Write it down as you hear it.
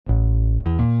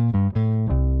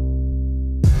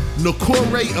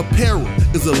Nokore Apparel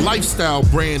is a lifestyle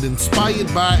brand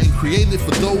inspired by and created for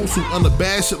those who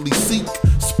unabashedly seek,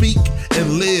 speak,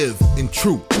 and live in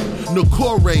truth.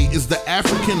 Nokore is the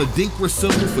African Adinkra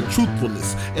symbol for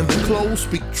truthfulness, and the clothes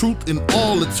speak truth in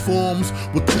all its forms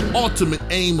with the ultimate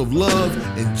aim of love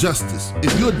and justice.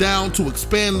 If you're down to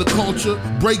expand the culture,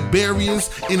 break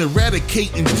barriers, and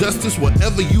eradicate injustice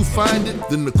wherever you find it,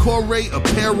 then Nokore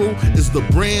Apparel is the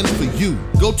brand for you.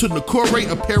 Go to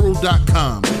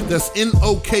NokoreApparel.com. That's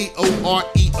Nokore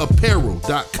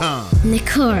Apparel.com.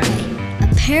 Nokore,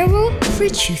 apparel for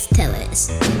truth tellers.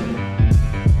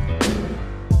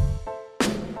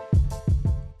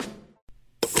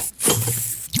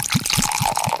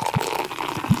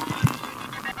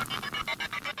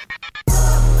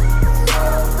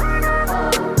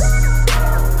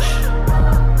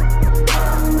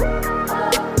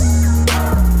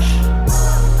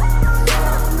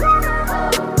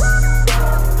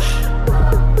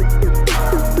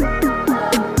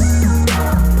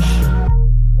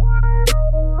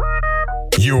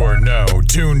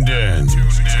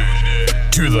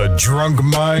 Drunk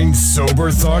Mind,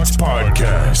 Sober Thoughts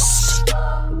Podcast.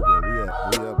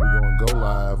 We going to go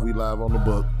live. We live on the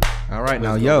book. All right,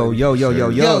 now, yo. This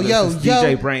is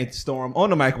DJ Brainstorm on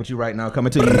the mic with you right now,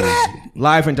 coming to you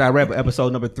live and direct,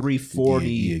 episode number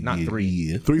 340, not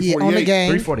 3. 348. On the game.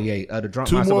 348 of the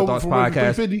Drunk Mind, Sober Thoughts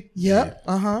Podcast. Yep,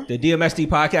 The DMSD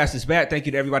podcast is back. Thank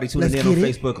you to everybody tuning in on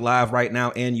Facebook Live right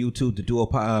now and YouTube, the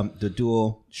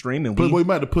dual stream. And we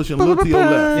might have to push a little to your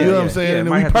left. You know what I'm saying? And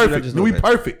we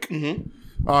perfect. Mm-hmm.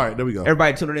 All right, there we go.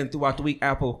 Everybody tuning in throughout the week.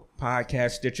 Apple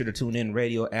Podcast, Stitcher, the TuneIn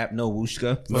Radio app, No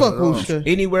Wooshka. Fuck Wooshka.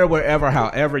 Anywhere, wherever,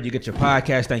 however you get your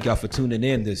podcast. Thank y'all for tuning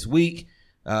in this week.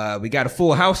 We got a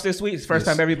full house this week. It's the first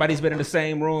time everybody's been in the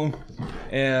same room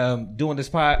doing this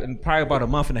pod in probably about a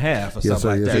month and a half or something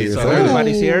like that. So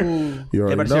everybody's here.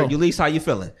 Everybody's here. Ulysses, how you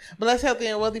feeling? Blessed, healthy,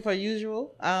 and wealthy per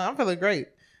usual. I'm feeling great.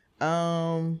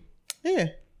 Yeah.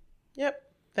 Yep.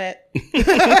 Fat.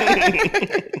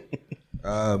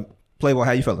 Playboy,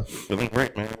 how you feeling? Feeling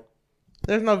great, man.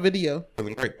 There's no video.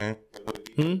 Feeling great, man.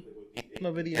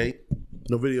 No video.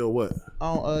 No video of what?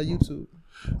 On YouTube.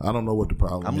 I don't know what the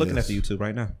problem is. I'm looking at the YouTube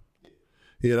right now.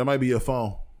 Yeah, that might be your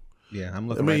phone. Yeah, I'm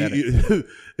looking right at it.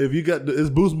 If you got, it's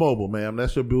Boost Mobile, ma'am.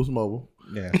 That's your Boost Mobile.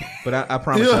 Yeah, but I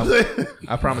promise you know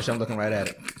I promise you I'm looking right at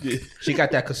it. Yeah. She got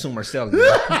that consumer selling.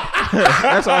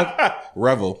 That's all.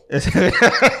 Revel.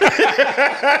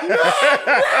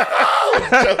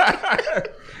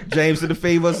 James to the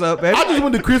fee, what's up, baby? I just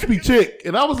went to Crispy Chick,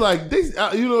 and I was like,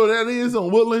 you know what that is on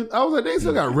Woodland? I was like, they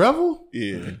still got Revel?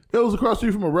 Yeah. It was across the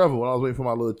street from a Revel when I was waiting for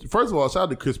my little... First of all, shout out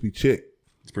to Crispy Chick.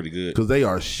 It's pretty good. Because they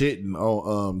are shitting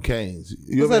on Cane's.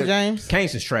 What's up, James?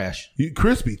 Cane's is trash.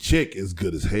 Crispy Chick is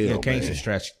good as hell, Yeah, Cane's man. is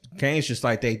trash. Cane's just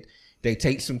like they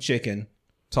take some chicken,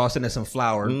 toss it in some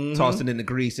flour, toss it in the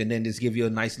grease, and then just give you a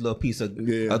nice little piece of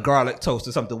a garlic toast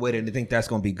or something with it, and they think that's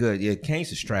going to be good. Yeah,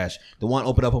 Cane's is trash. The one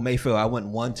opened up on Mayfield, I went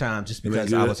one time just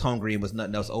because I was hungry and was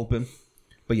nothing else open.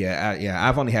 But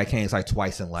I've only had Cane's like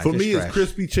twice in life. For me, it's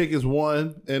Crispy Chick is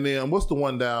one, and then what's the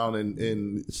one down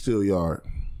in Steel Yard?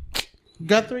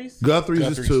 Guthrie's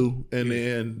is two, and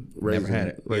then Raising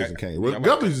Cane.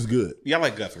 Guthrie's is good. Yeah, I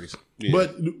like Guthrie's. Yeah.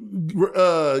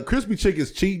 But Crispy Chick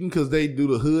is cheating because they do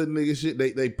the hood nigga shit.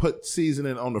 They put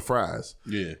seasoning on the fries.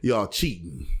 Yeah. Y'all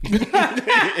cheating. You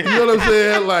know what I'm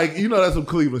saying? Like, you know that's some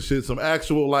Cleveland shit. Some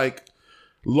actual like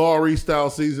Lowry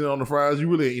style seasoning on the fries. You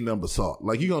really ain't eating nothing but salt.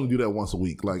 Like, you're going to do that once a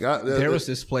week. Like there was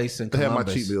this place in Columbus. I had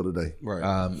my cheat meal today.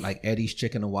 Right. Like Eddie's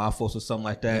Chicken and Waffles or something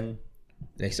like that.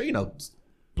 They say,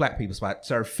 black people spot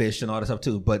serve fish and all that stuff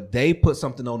too, but they put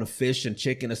something on the fish and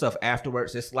chicken and stuff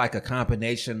afterwards. It's like a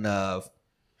combination of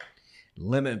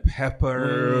lemon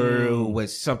pepper with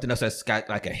something else that's got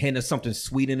like a hint of something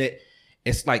sweet in it.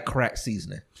 It's like crack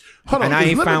seasoning. Hold on, and I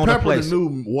ain't found a place. The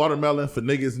new watermelon for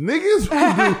niggas.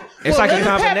 It's like a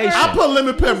combination. I put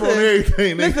lemon pepper on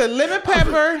everything. Nigga. Listen, lemon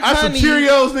pepper, honey. Some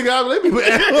Cheerios, nigga.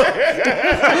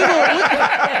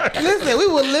 Listen, we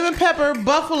will lemon pepper,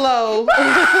 buffalo,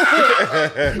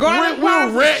 garlic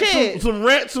some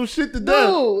ranch shit to death.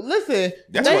 Dude, listen.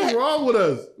 That's what's wrong with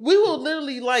us. We will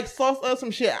literally like sauce up some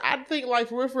shit. I think like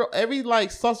for every like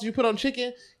sauce you put on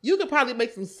chicken, you could probably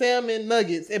make some salmon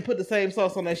nuggets and put the same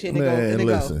sauce on that shit. And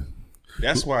listen.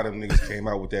 That's why them niggas came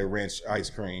out with that ranch ice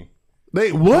cream.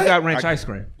 They what? Who got ranch ice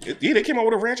cream? Yeah, they came out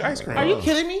with a ranch ice cream. Are you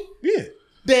kidding me? Yeah.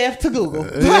 Dave to Google.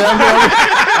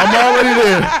 I'm already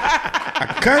there.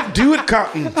 I can't do it,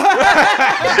 Cotton.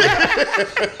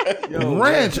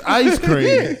 Ranch ice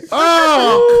cream.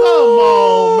 Oh, come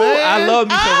on, man. I love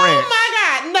me some ranch. Oh my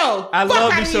God, No. I Fuck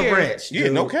love outta me some here. ranch. Yeah,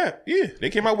 dude. no cap. Yeah, they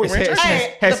came out with It's- ranch it's- ice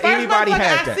cream. Hey, Has the first anybody motherfucker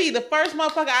had that? the first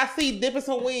motherfucker I see dipping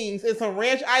some wings in some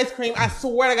ranch ice cream, I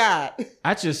swear to God.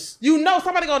 I just, You know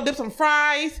somebody gonna dip some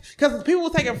fries because people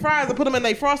was taking fries and put them in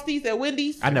their Frosties at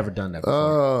Wendy's. I never done that before.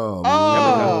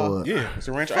 Oh, Yeah, it's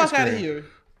a ranch ice fuck out of cream. here!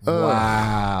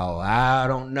 Wow, I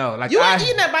don't know. Like You ain't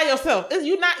eating that by yourself.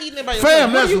 You not eating it by yourself.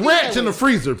 Fam, What that's you eating ranch that in the with?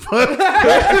 freezer.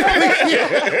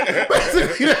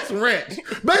 Basically, that's ranch.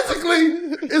 Basically,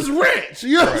 it's ranch.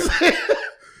 You know what I'm saying?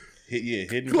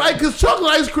 Hidden. Like, because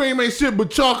chocolate ice cream ain't shit but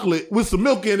chocolate with some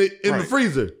milk in it in the Right.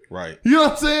 freezer. Right. You know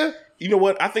what I'm saying? You know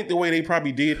what? I think the way they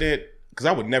probably did that, because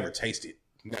I would never taste it.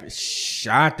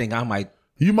 I think I might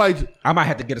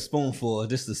have to get a spoonful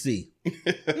just to see.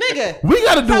 Nigga. We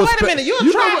got to do So a wait a minute. You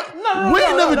know try? what? No. We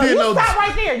ain't never did You no. stop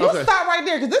right there. You Okay. stop right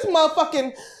there because this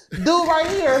motherfucking dude right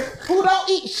here who don't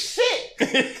eat shit.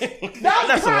 Don't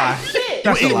That's a try lie. shit.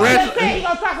 That's a He lie. just said he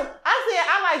gonna try some. I said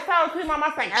I like sour cream on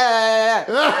my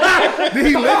steak. Did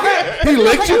he lick it? He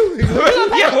licked you?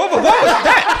 Yeah, what was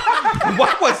that?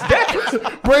 What was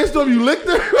that? Brainstorm, you licked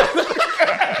her?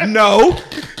 No,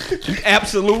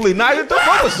 absolutely not.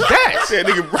 What was I that? said,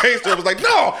 nigga, brainstorm was like,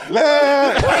 no.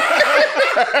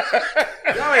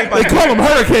 Y'all ain't They about call him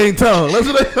hurricane tongue. That's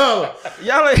what they call him. to,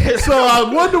 y'all ain't, So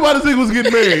I wonder why this nigga was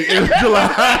getting married in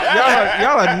July.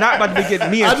 y'all are not about to be getting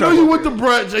me in I know trouble. you went to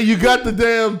brunch and you got the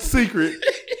damn secret.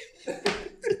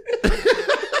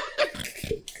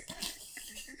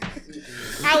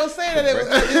 I was saying that it was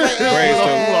like,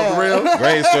 Brainstorm. Off the rail.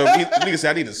 Brainstorm. Nigga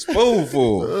said, I need a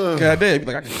spoonful. God damn. Be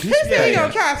like, I can do he said he Yeah.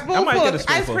 gonna try a I might spoonful get a of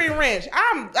ice spoonful. cream ranch.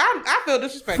 I feel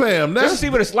disrespectful. Fam, Just to that's see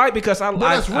what it's like because I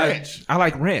that's like ranch. I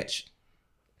like ranch.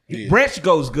 Yeah. Ranch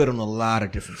goes good on a lot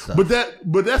of different stuff.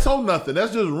 but that's on nothing.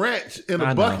 That's just ranch in a I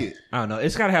know. bucket. I don't know.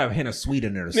 It's got to have a hint of sweet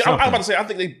in there or Yeah, something. I was about to say, I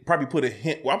think they probably put a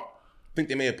hint. Well, I think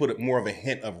they may have put more of a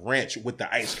hint of ranch with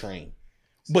the ice cream.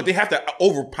 But they have to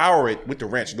overpower it with the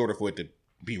ranch in order for it to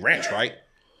be ranch, right?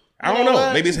 I don't know.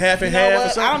 what? Maybe it's half and You know half or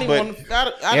what? something. I don't even but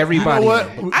want to. Everybody. You know what?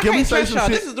 I Can we can't say trust some y'all.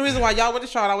 shit? This is the reason why y'all went to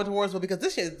Charlotte. I went to Warrensville because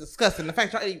this shit is disgusting. The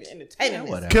fact y'all ain't even entertaining this.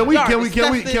 whatever. Can we Y'all are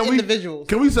disgusting individuals.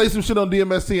 can we say some shit on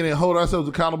DMSC and then hold ourselves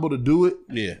accountable to do it?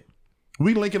 yeah.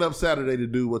 We linking up Saturday to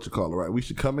do what you call it, right? We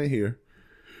should come in here.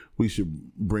 We should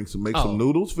make some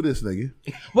noodles for this nigga.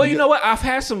 Well, you know what? I've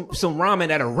had some ramen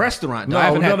at a restaurant. though.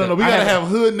 I No. haven't had We gotta have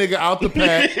hood nigga out the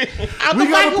pack. Out we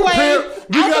the gotta microwave.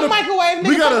 prepare. The microwave.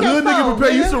 We nigga, got a fuck your hood nigga phone,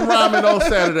 prepare you nigga. some ramen on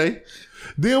Saturday.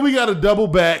 Then we got to double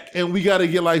back and we got to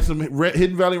get like some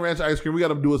Hidden Valley Ranch ice cream. We got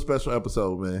to do a special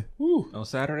episode, man. on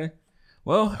Saturday.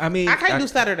 Well, I mean, I can't do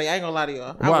Saturday. I ain't gonna lie to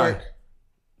y'all. I Why? work.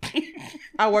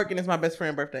 I work and it's my best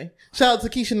friend's birthday. Shout out to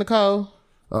Keisha Nicole.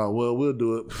 Oh, well, we'll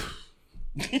do it.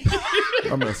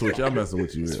 I'm messing with you. I'm messing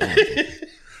with you.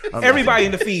 Everybody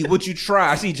in the feed, would you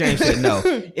try? I see James said no.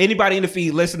 Anybody in the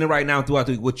feed listening right now throughout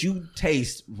the week, would you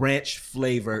taste ranch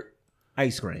flavored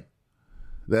ice cream?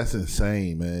 That's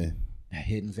insane, man.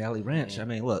 Hidden Valley Ranch. I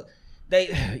mean, look,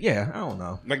 I don't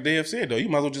know. Like Dave said, though, you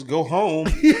might as well just go home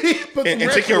Put and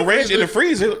some take your ranch in the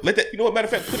freezer. freezer. Let that, you know what, matter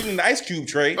of fact, put it in the ice cube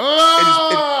tray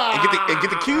Ah! and get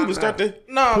the cube and start to.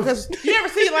 No, because you ever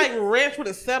see like ranch with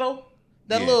a settle?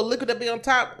 That Yeah. little liquid that be on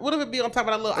top. What if it be on top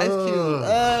of that little ice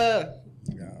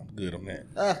cube? Yeah, I'm good on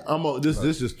that.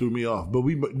 This just threw me off, but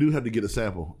we do have to get a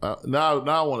sample. Now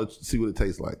I want to see what it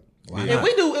tastes like. If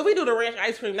we do the ranch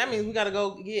ice cream, that means we gotta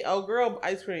go get old girl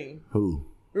ice cream. Who?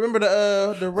 Remember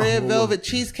the red velvet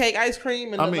cheesecake ice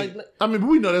cream? And I mean, but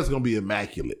we know that's gonna be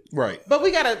immaculate. Right. but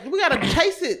we gotta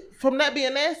chase it from not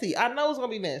being nasty. I know it's gonna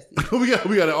be nasty. we got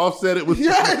to offset it with.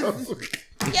 Yes.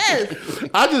 Yes.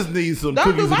 I just need some Don't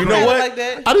do cookies. my And know ranch what? like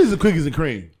that. I need some cookies and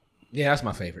cream. Yeah, that's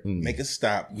my favorite. Make a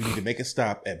stop. We need to make a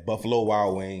stop at Buffalo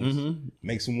Wild Wings.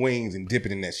 Make some wings and dip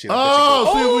it in that shit.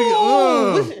 Oh,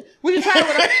 see if we can. We should try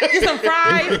to get some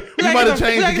fries. We might have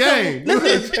changed the game. We might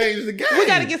have changed the game. We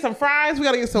gotta get some fries. We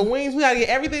gotta get some wings. We gotta get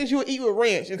everything that you would eat with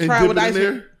ranch and and try it dip with it in ice cream.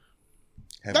 there.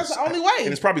 Have That's a- the only way. And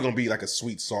it's probably gonna be like a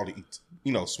sweet, salty,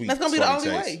 sweet. That's gonna be the salty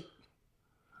only taste. way.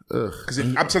 Because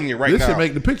I'm telling you right This now, should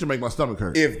make the picture make my stomach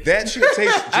hurt. if that shit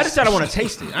tastes, I just said I want to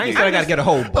taste it. I ain't said I got to get a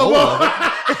whole bowl of it.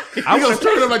 I gonna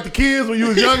stir it up like the kids when you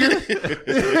was younger.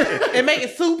 And make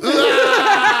it soup.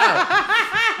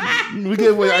 We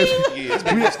give away ice cream. yeah, it's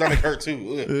making my stomach hurt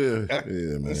too. Ugh.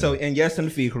 Yeah, man. So, and yes, in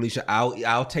the feed, Kalisha,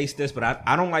 I'll taste this, but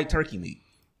I don't like turkey meat.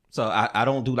 So I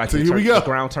don't do like So the, here we go. the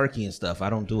ground turkey and stuff. I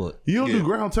don't do it. You don't Yeah. do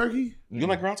ground turkey? You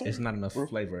like ground turkey? It's not enough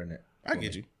flavor in it. I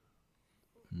get you.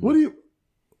 What do you?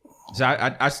 So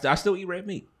I still eat red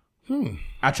meat.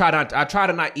 I try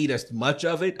to not eat as much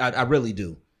of it. I really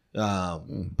do.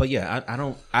 But yeah,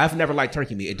 I've never liked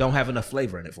turkey meat. It don't have enough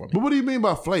flavor in it for me. But what do you mean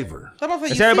by flavor?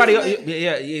 It's everybody,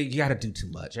 you got to do too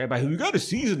much. Everybody, you got to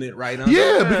season it right.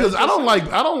 Yeah, because I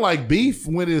don't like beef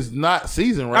when it's not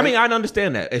seasoned right. I mean, I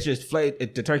understand that. It's just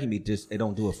the turkey meat it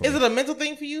don't do it for me. Is it a mental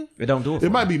thing for you? It don't do it for me.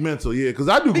 It might be mental, yeah, because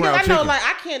I do ground Because I know, chicken. like,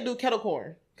 I can't do kettle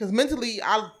corn. Because mentally,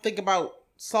 I think about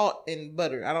salt and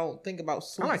butter. I don't think about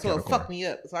sweet, like so kettle it corn. fuck me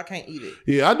up. So I can't eat it.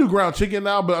 Yeah, I do ground chicken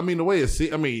now, but I mean, the way it's,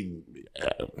 it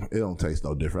don't taste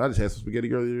no different. I just had some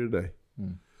spaghetti earlier today.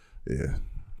 Yeah.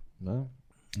 No.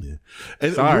 Yeah.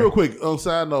 And Sorry. real quick, on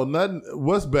side note,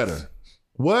 what's better?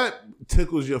 What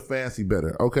tickles your fancy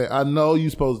better? Okay, I know you're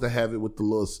supposed to have it with the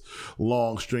little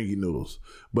long stringy noodles,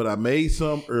 but I made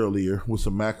some earlier with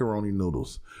some macaroni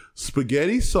noodles.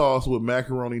 Spaghetti sauce with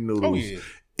macaroni noodles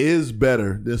is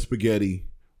better than spaghetti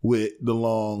with the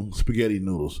long spaghetti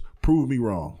noodles. Prove me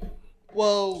wrong.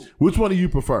 Well, Which one do you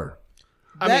prefer?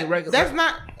 that's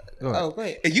not. Go ahead. Oh, go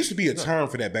ahead. It used to be a term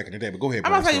for that back in the day, but go ahead.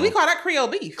 I'm about to tell you, we call that Creole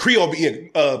beef. Creole, Or beef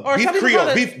some people Creole,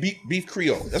 call it- beef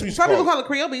Creole. That's what you Some people call call it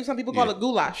Creole beef. Some people call it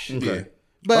goulash. Yeah.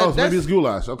 But So maybe it's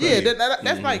goulash. Okay. Yeah,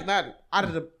 that's like not out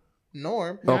of the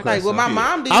norm. Okay, Like what my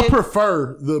mom did. I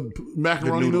prefer the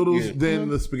macaroni The noodle, noodles than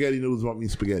the spaghetti noodles. Want me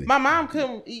spaghetti? My mom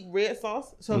couldn't eat red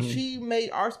sauce, so she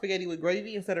made our spaghetti with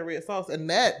gravy instead of red sauce, and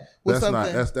that was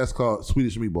something. That's called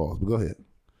Swedish meatballs. But go ahead.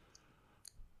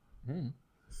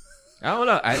 I don't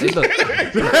know. Look,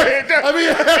 I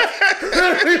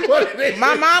mean, what it is.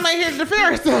 My mom ain't here to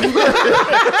defend herself.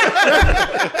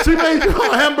 She made you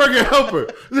a hamburger helper.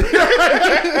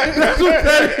 That's what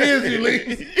that is, you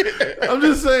leave. I'm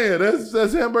just saying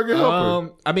that's hamburger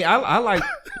helper. I mean, I like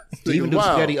to even do Wow.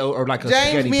 spaghetti or like a James,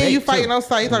 spaghetti me and you bake, fighting too. on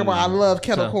site. You talking about I love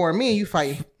kettle So- corn. Me and you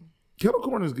fighting. Kettle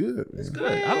corn is good.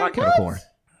 Good. I like kettle corn.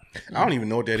 I don't even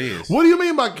know what that is. What do you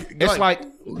mean by It's like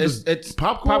it's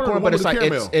popcorn or the one but with it's the like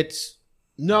caramel? it's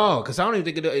no, because I don't even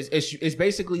think it's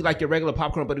basically like your regular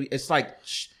popcorn, but it's like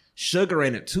sugar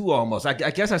in it too, almost. I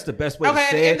guess that's the best way Okay, to at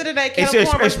say the end it. of the day, It's kettle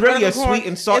just corn it's versus really a regular corn sweet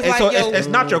and salt. is It's, like it's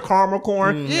not your caramel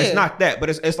corn. Yeah. It's not that, but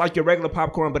it's like your regular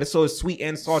popcorn, but it's so sweet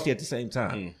and salty at the same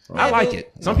time. I Yeah, like dude.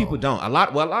 it. Some people don't. A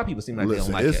lot of people seem like they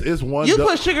Listen, don't like it. it's one. You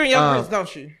put sugar in your grits, Um,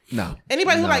 don't you? No.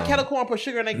 Anybody who No. like kettle corn put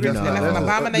sugar in their grits, No, then that's an these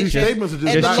abomination. statements are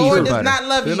just And not the Lord cheese does and not butter.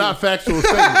 love They're you. not factual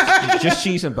statements. Just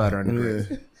cheese and butter in the grits.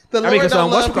 Yeah. The I Lord mean, 'cause,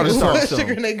 don't what's love called people who salt, put so-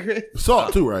 sugar in their grits.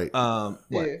 Salt too, right?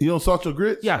 Yeah. You don't salt your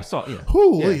grits? Yeah, salt. Yeah.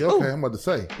 Ooh, Yeah. okay. I'm about to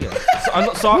say. Yeah.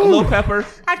 Salt, a little pepper,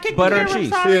 I kicked butter, the and camera,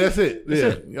 cheese. I'm sorry. Yeah, that's it.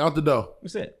 Yeah, out the door.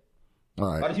 That's it. All A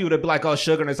lot right. of people that be like, "Oh,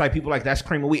 sugar," and it's like people like that's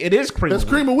cream of wheat. It is cream. That's of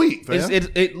cream of wheat, fam.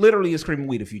 It literally is cream of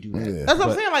wheat if you do that. Yeah. That's what I'm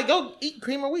But- saying. Like, go eat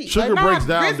cream of wheat. Sugar like, breaks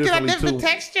down grits get a differently, different too.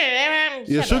 texture.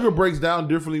 Yeah, Shut sugar up. breaks down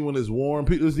differently when it's warm.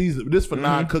 This for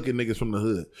non-cooking niggas from the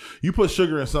hood. You put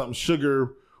sugar in something,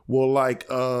 sugar will like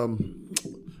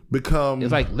become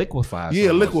It's like liquefied. yeah,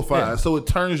 almost. liquefied. Yeah. So it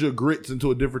turns your grits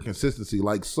into a different consistency.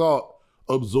 Like salt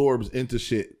absorbs into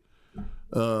shit.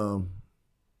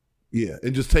 Yeah,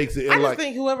 it just takes it. I just like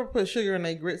think whoever put sugar in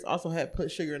their grits also had put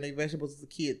sugar in their vegetables as a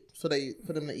kid, for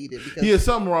them to eat it. Because yeah,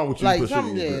 something wrong with you. like put sugar in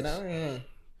something, your yeah, grits. no.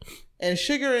 And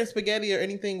sugar and spaghetti or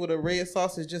anything with a red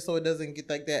sauce is just so it doesn't get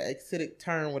like that acidic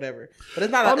turn, whatever. But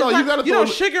it's not. Oh, it's no, you not, gotta you don't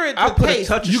throw- sugar it to I'll put a taste.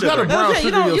 touch of You got sugar. to brown That's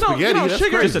what I'm sugar saying. your You don't spaghetti. That's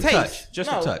sugar crazy. Just a taste. touch.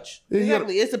 Just No. a touch. Yeah, you gotta-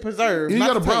 Exactly, it's a preserve. You not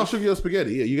got to the brown taste. sugar your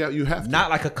spaghetti. Yeah, you have to. Not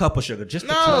like a cup of sugar. Just a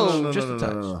No. touch. No, Just a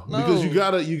touch. No.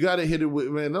 Because you gotta hit it with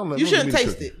man. Don't let You don't shouldn't give me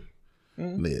the taste sugar. it.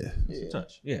 Yeah. Just a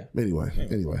touch. Yeah. Anyway.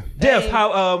 Dev,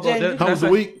 how James, How was the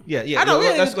week? Yeah, yeah. I know,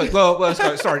 Well, yeah. let's go.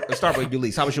 Let's start with you,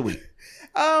 Lise. How was your week?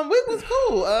 Week was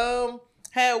cool.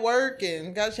 Had work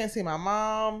and got a chance to see my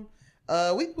mom.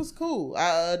 Week was cool.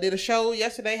 I did a show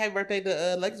yesterday. Happy birthday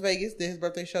to Lex Vegas. Did his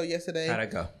birthday show yesterday. How'd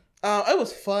that go? It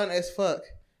was fun as fuck.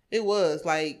 It was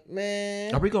like,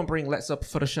 man, Are we gonna bring Lex up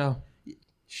for the show?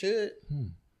 should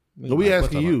We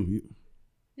asking you.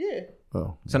 yeah.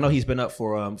 Oh. So I know he's been up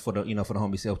for the for the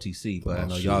homies LTC, but I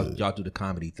know shit. y'all do the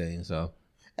comedy thing. So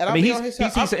And I I'll mean, be on his show.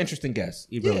 he's an interesting guest.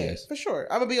 He really Yeah, is. for sure.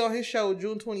 I'm gonna be on his show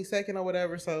June 22nd or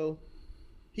whatever. So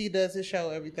he does his show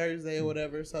every Thursday or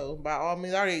whatever. So by all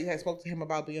means, I already had spoke to him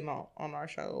about being on our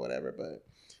show or whatever.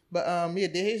 But yeah,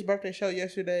 did his birthday show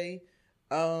yesterday.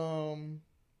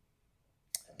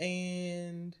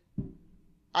 And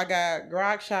I got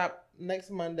Grog Shop next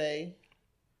Monday.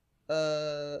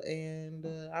 And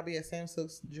I'll be at Sam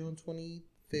Silks June 25th.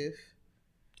 Is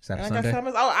that And a I got Sunday?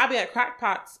 Summers. Oh, I'll be at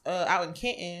Crackpots out in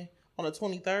Kenton on the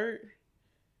 23rd.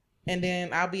 And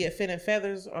then I'll be at Fin and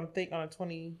Feathers on the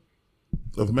 20th.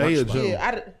 Of May or June?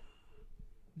 Yeah,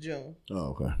 June. Oh,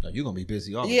 okay. No, you're gonna be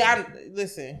busy all the Yeah, time.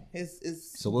 listen.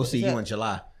 It's So we'll see it's you up. in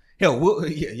July. Hell,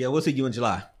 we'll see you in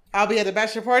July. I'll be at the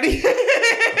bachelor party.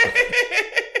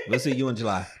 We'll see you in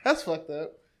July. That's fucked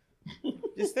up.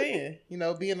 Just saying,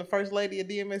 being the first lady of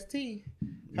DMST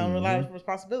comes with a lot of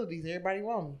responsibilities. Everybody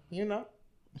want me,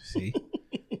 See?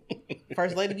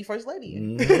 First lady be first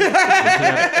lady.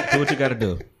 Do what you gotta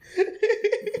do.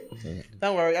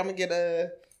 Don't worry, I'm gonna get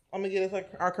us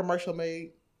our commercial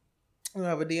made. We'll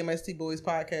have a DMST Boys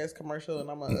podcast commercial,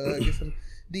 and I'm gonna get some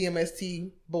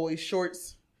DMST Boys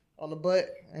shorts on the butt,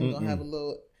 and we're gonna have a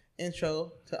little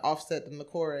intro to offset the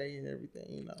Nakore and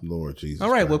everything, Lord Jesus.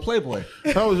 All right, Christ. well, Playboy.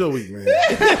 How was your week, man?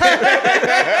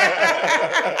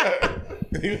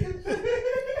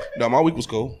 No, my week was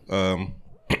cool.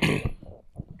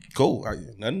 Cool.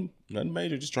 Nothing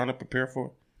major. Just trying to prepare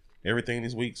for everything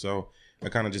this week. So I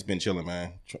kind of just been chilling,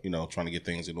 man. Trying to get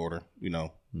things in order. We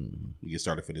get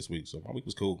started for this week. So my week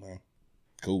was cool, man.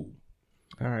 Cool.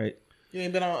 All right. You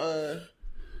ain't been on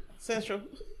Central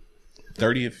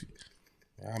 30th.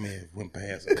 I mean, went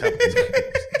past a couple times.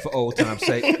 For old time's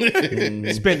sake.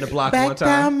 Spin the block one back time.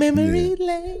 down memory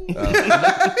lane.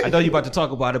 I know you're about to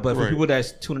talk about it, but for Right. people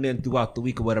that's tuning in throughout the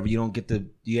week or whatever, you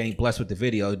ain't blessed with the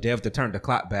video. Dev to turn the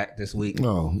clock back this week.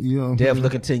 No, Dev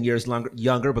looking 10 years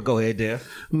younger, but go ahead, Dev.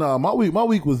 No, my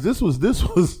week was this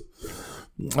was.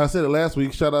 I said it last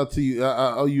week. Shout out to you.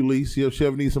 I owe you, Lise. If you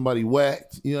ever need somebody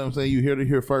whacked, you know what I'm saying? You hear to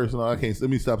hear first. No, I can't.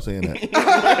 Let me stop saying that.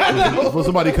 Before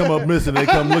somebody come up missing, they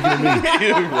come looking at me.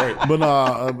 Right. But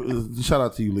shout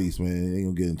out to you, Lise, man. Ain't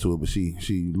gonna get into it, but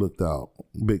she looked out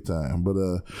big time. But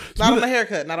Not on the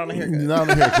haircut. Not on the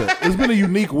haircut. It's been a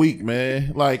unique week,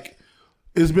 man. Like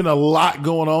it's been a lot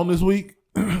going on this week,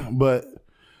 but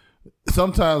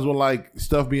sometimes when like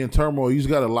stuff be in turmoil, you just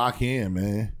gotta lock in,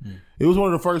 man. It was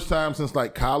one of the first times since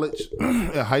like college,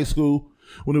 at high school,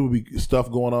 when there would be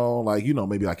stuff going on, like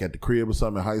maybe like at the crib or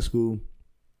something in high school,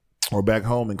 or back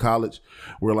home in college,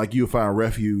 where like you would find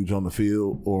refuge on the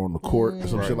field or on the court or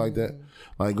some shit like that.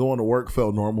 Like going to work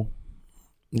felt normal.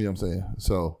 You know what I'm saying?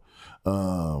 So,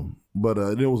 but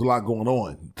there was a lot going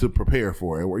on to prepare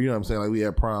for it. You know what I'm saying? Like we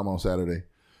had prom on Saturday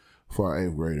for our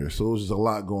 8th graders, so it was just a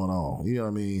lot going on. You know what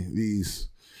I mean? These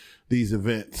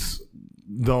events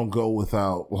don't go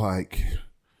without like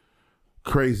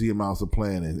crazy amounts of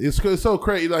planning. It's so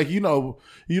crazy. Like we all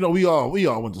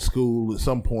went to school at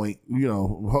some point.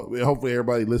 Hopefully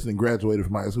everybody listening graduated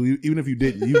from high school. Even if you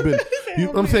didn't, you've been.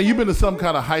 I'm saying you've been to some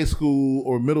kind of high school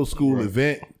or middle school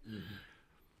event.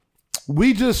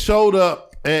 We just showed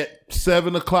up at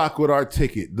 7:00 with our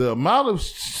ticket. The amount of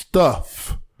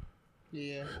stuff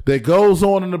that goes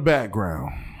on in the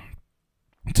background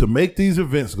to make these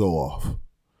events go off.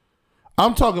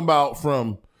 I'm talking about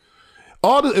from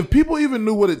all if people even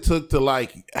knew what it took to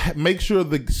like make sure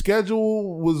the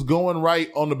schedule was going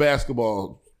right on the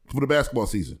basketball for the basketball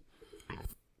season.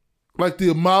 Like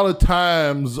the amount of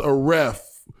times a ref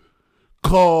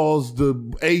calls the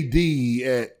AD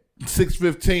at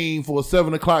 6:15 for a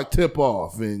 7:00 tip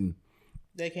off and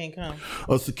they can't come.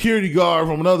 A security guard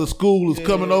from another school is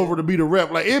coming over to be the rep.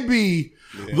 Like it be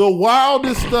the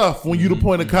wildest stuff when you the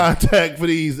point of contact for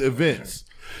these events.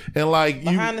 And like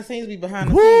behind the scenes, behind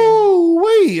the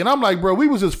scenes. And I'm like, bro, we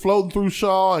was just floating through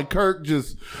Shaw and Kirk,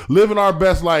 just living our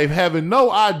best life, having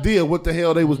no idea what the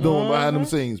hell they was doing behind them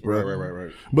scenes, bro.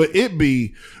 Right. But it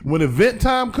be when event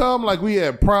time come, like we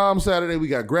had prom Saturday, we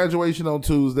got graduation on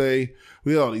Tuesday,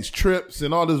 we had all these trips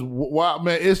and all this wild,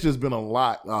 man. It's just been a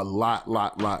lot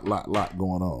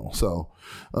going on. So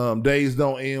days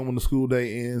don't end when the school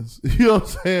day ends. You know what I'm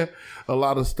saying? A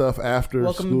lot of stuff after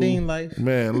Welcome school. to Dean life.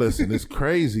 Man, listen, it's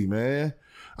crazy, man.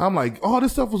 I'm like, all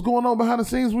this stuff was going on behind the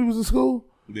scenes when we was in school?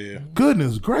 Yeah.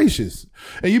 Goodness gracious.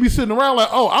 And you be sitting around like,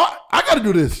 oh, I got to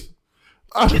do this.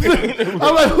 I'm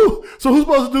like, so who's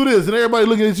supposed to do this? And everybody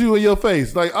looking at you in your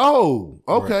face like, oh,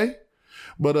 okay. Right.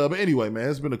 But anyway, man,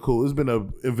 it's been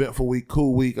an eventful week,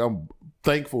 cool week. I'm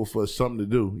thankful for something to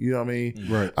do. You know what I mean?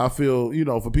 Right. I feel,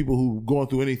 for people who going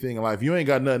through anything in life, you ain't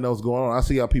got nothing else going on. I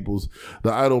see how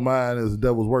the idle mind is the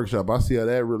devil's workshop. I see how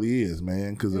that really is,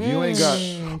 man. Because if you ain't got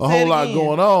a whole lot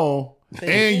going on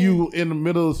and you in the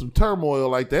middle of some turmoil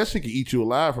like that, shit can eat you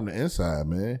alive from the inside,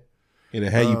 man. It'll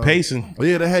have you pacing.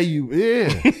 Yeah, it'll have you,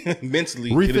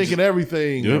 mentally. Rethinking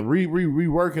everything, and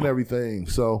reworking everything.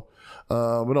 So,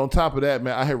 but on top of that,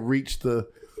 man, I have reached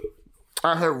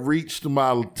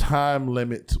my time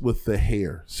limit with the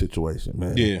hair situation,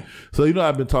 man. Yeah. So,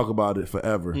 I've been talking about it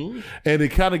forever. Mm-hmm. And it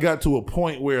kind of got to a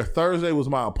point where Thursday was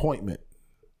my appointment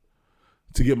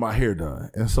to get my hair done.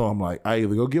 And so I'm like, I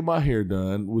either go get my hair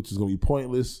done, which is going to be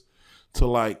pointless, to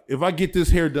like, if I get this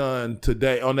hair done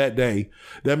today, on that day,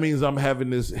 that means I'm having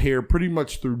this hair pretty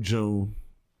much through June,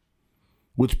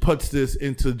 which puts this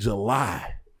into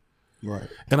July. Right.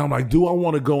 And I'm like, do I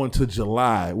want to go into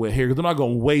July with hair? Because I'm not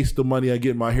going to waste the money I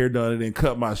get my hair done and then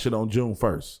cut my shit on June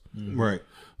 1st. Right.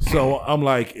 So I'm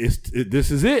like,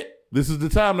 this is it. This is the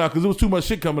time now, because there was too much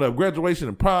shit coming up. Graduation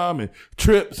and prom and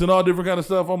trips and all different kind of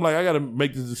stuff. I'm like, I got to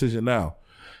make this decision now.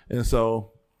 And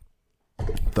so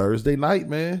Thursday night,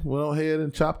 man, went ahead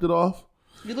and chopped it off.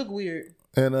 You look weird.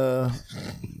 And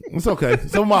it's okay.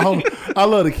 Some of my homies, I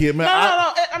love the kid, man.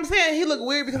 No. I'm saying he look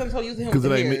weird because I'm so used to him with the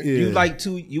hair.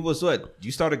 You was what?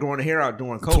 You started growing the hair out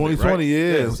during COVID, 2020, right?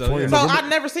 yeah. So I've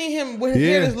never seen him with his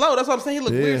hair this low. That's what I'm saying. He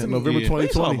look weird to me. November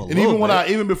 2020. And even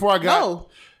even before I got... No.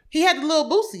 He had the little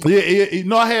boosie. Yeah,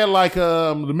 no, I had like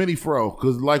the mini fro,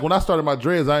 because like when I started my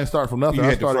dreads, I ain't start from nothing.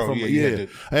 I started from I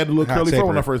had the little curly fro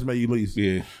when I first met you, Lise.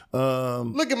 Yeah.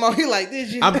 Look at Mo, he like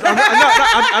this.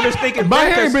 I'm just thinking. My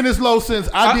hair ain't been this low since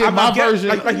I did my version.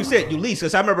 Like you said, Ulysses,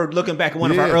 because I remember looking back at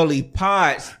one of our early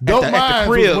pods. Dope at the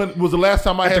crib was the last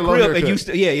time I had low haircut. Okay.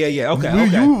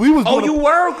 We was you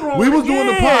were growing. We was doing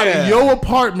the pod in your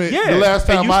apartment the last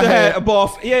time I had a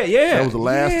ball. Yeah. That was the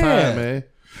last time, man.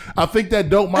 I think that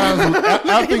Dope Minds.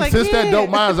 I think since that Dope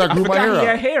Minds, I grew my hair out. He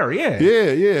had hair,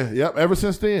 Yep. Ever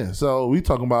since then, so we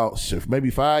talking about maybe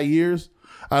 5 years.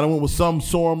 I done went with some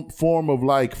form of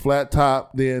like flat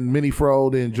top, then mini fro,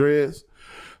 then dreads.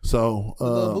 So,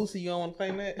 little boosie, you don't want to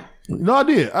claim that? No, I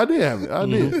did have it. I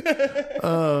did.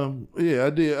 I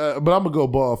did. But I'm gonna go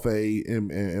ball fade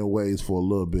in waves for a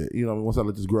little bit. You know, once I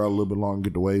let this grow out a little bit longer,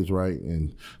 get the waves right, and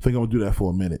I think I'm gonna do that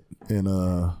for a minute and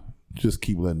just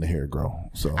keep letting the hair grow.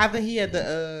 So I think he had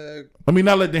the.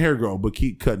 not letting the hair grow, but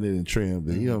keep cutting it and trim.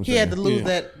 You know what I'm saying? He had to lose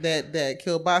that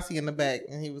kielbasa in the back,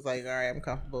 and he was like, "All right, I'm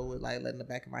comfortable with like letting the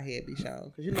back of my head be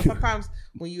shown." Because sometimes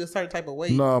when you a certain type of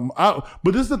weight. No,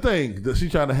 but this is the thing that she's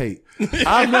trying to hate.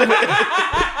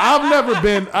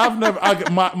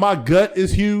 My gut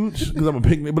is huge because I'm a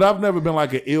big nigga, but I've never been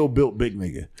like an ill built big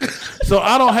nigga. So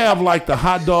I don't have like the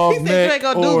hot dog neck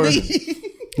or.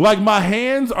 Like my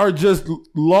hands are just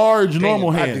large,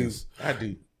 normal hands. I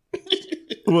do.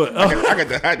 What? I got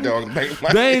the hot dog.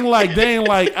 They ain't like.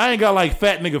 I ain't got like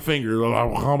fat nigga fingers. Like,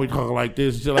 I'm be talking like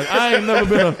this. Like I ain't never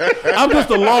been. I'm just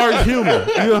a large human.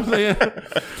 You know what I'm saying?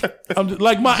 I'm just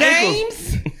like my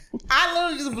James. ankles. I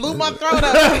literally just blew my throat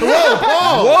up.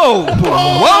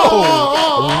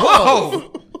 Whoa.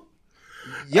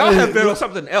 Y'all have been on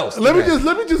something else. Let me just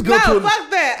go to it. Fuck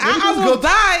that. I almost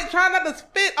died trying not to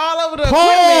spit all over the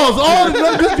Pause.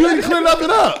 You didn't clear nothing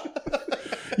up.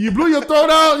 You blew your throat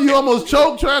out. You almost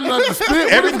choked trying not to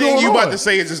spit. Everything you about to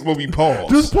say is just going to be pause.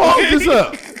 Just pause this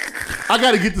up. I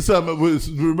got to get to something.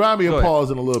 Remind me of pause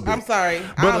in a little bit. I'm sorry.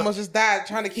 I almost just died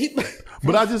trying to keep.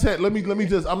 But I just had. Let me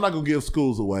just. I'm not going to give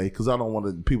schools away because I don't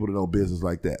want people to know business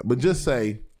like that. But just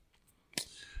say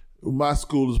my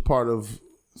school is part of.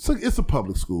 So it's a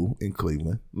public school in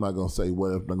Cleveland. I'm not gonna say what.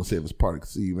 I'm not gonna say if it's part of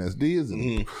CUMSD, is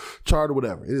it charter,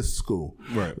 whatever. It is a school,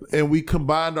 right? And we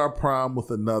combined our prom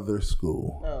with another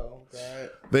school. Oh God!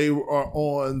 They are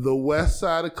on the west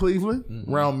side of Cleveland,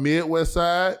 around Midwest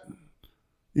side.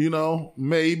 You know,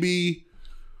 maybe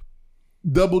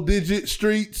double-digit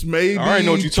streets, maybe I already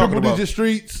know what you're talking about. Triple-digit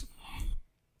streets.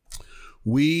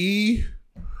 We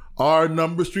are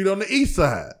number street on the east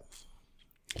side.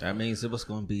 That means it was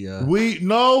going to be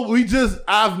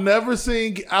I've never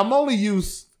seen. I'm only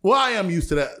used. Well, I am used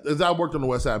to that as I worked on the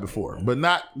west side before, but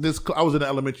not this. I was in an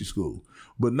elementary school,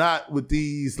 but not with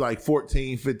these like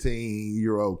 14,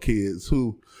 15-year-old kids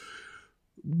who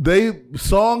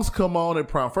songs come on at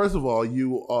prom. First of all,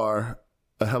 you are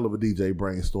a hell of a DJ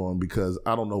Brainstorm because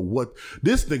I don't know what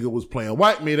this nigga was playing.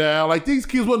 Wipe Me Down. Like these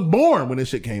kids wasn't born when this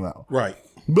shit came out. Right.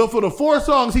 But for the 4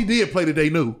 songs he did play that they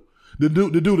knew. The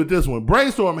dude at this one,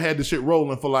 Brainstorm had the shit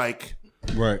rolling for like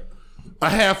a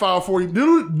half hour, 40.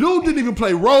 Dude didn't even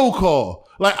play roll call.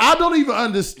 Like I don't even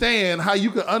understand how you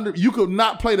could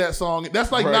not play that song.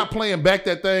 That's like not playing Back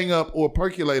That Thing Up or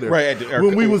Percolator. Right.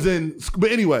 When we was in,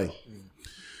 but anyway,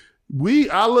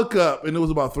 I look up and it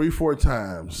was about 3-4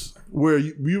 times where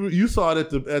you saw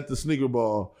it at the sneaker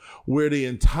ball where the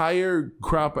entire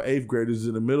crop of 8th graders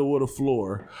in the middle of the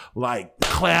floor, like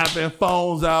clapping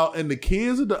phones out, and the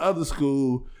kids at the other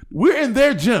school, we're in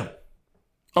their gym.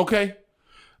 Okay?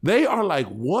 They are like,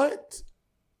 what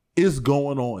is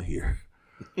going on here?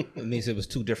 It means it was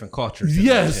 2 different cultures.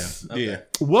 Yes. Okay. Yeah.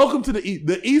 Welcome to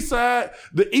the east side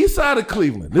of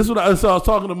Cleveland. This is what I was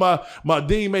talking to my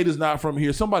dean mate is not from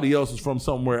here. Somebody else is from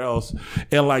somewhere else.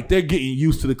 And like they're getting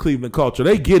used to the Cleveland culture.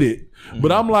 They get it. Mm-hmm.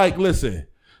 But I'm like, listen,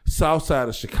 south side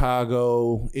of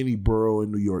Chicago, any borough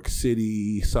in New York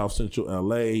City, South Central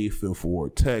LA, Fifth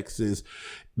Ward, Texas.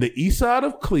 The east side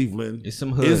of Cleveland it's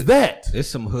some hood. is that. It's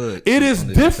some hood. It is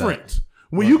different.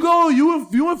 When you go,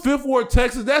 you in Fifth Ward,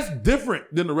 Texas, that's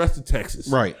different than the rest of Texas.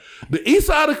 Right. The east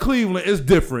side of Cleveland is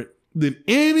different than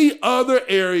any other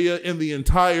area in the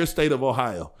entire state of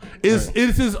Ohio. It's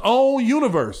its own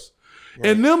universe.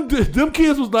 Right. And them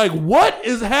kids was like, what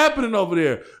is happening over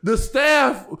there? The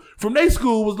staff from their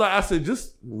school was like, I said,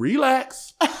 just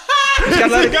relax. You gotta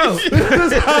let it go.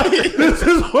 This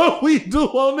is what we do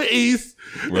on the east.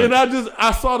 Right. And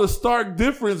I saw the stark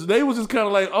difference. They was just kind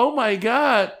of like, oh my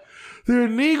God, they're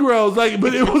Negroes. Like,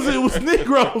 but it was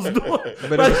Negroes doing it.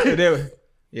 But like,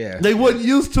 yeah. They wasn't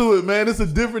used to it, man.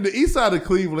 The east side of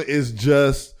Cleveland is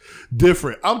just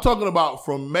different. I'm talking about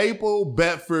from Maple,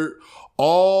 Bedford,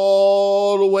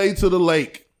 all the way to the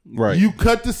lake. Right. You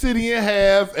cut the city in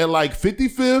half at like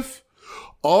 55th,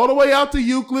 all the way out to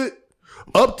Euclid,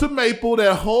 up to Maple.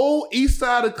 That whole east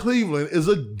side of Cleveland is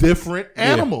a different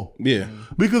animal. Yeah.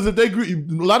 Because if they a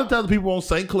lot of times people on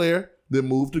St. Clair, then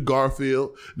move to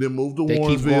Garfield, then move to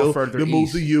Warrensville, then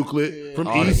move to Euclid, from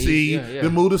EC,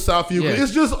 then move to South Euclid.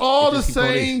 It's just all the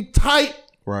same type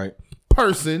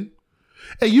person.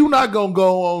 And you're not going to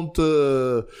go on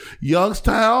to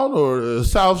Youngstown or the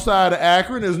south side of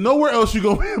Akron. There's nowhere else you're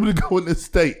going to be able to go in this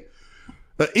state.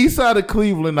 The east side of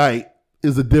Clevelandite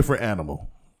is a different animal.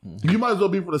 You might as well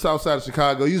be from the south side of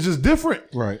Chicago. It's just different.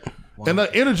 Right. Wow. And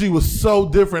the energy was so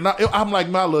different. I'm like,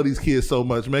 I love these kids so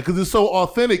much, man, because it's so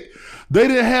authentic. They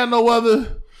didn't have no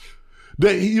other.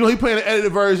 He playing the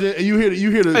edited version, and you hear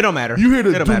the. It don't matter. You hear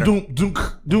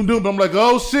the doom doom. I'm like,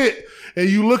 oh shit. And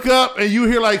you look up and you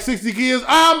hear like 60 kids,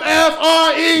 I'm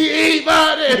FREE,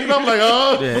 and I'm like,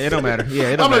 oh. Yeah, it don't matter. Yeah,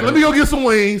 it don't I'm matter. like, let me go get some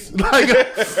wings. Like,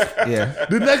 yeah.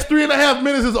 The next 3.5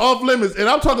 minutes is off limits. And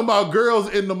I'm talking about girls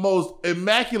in the most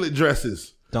immaculate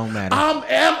dresses. Don't matter. I'm FR,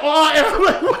 and I'm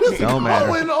like, what is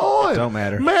going on? Don't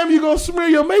matter. Ma'am, you gonna smear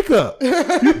your makeup.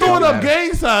 You throwing up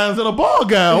gang signs in a ball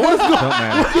gown. What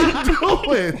are you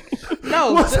doing?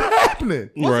 No. What's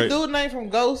happening? What's the dude name from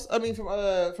Ghost? I mean,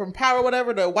 from Power,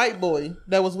 whatever, the white boy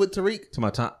that was with Tariq. We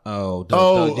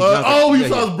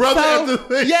saw his brother at the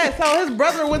thing. Yeah, so his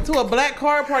brother went to a black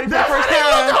card party for the first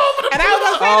time. And I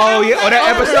was like,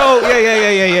 that episode.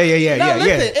 Yeah. No,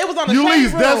 listen, it was on the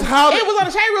shade room. That's how it was on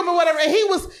the shade room or whatever, and he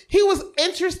was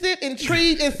interested,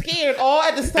 intrigued, and scared all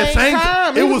at the same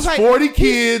time. It was like 40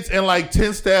 kids and like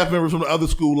 10 staff members from the other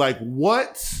school. Like,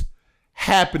 what's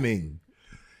happening?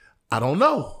 I don't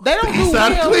know. They don't do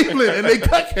well. well. Cleveland, and they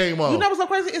cut came on. You know what's so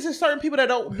crazy? It's just certain people that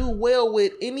don't do well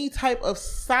with any type of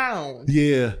sound.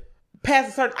 Yeah. Past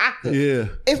a certain octave. Yeah.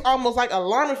 It's almost like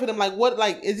alarming for them. Like, what?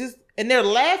 Like, it's just, and they're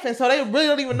laughing, so they really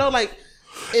don't even know, like,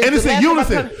 and it's in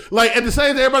unison. Like, at the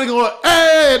same time, everybody going,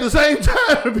 hey, at the same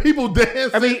time, people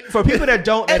dancing. I mean, for people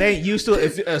that ain't used to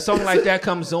it, if something like that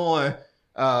comes on,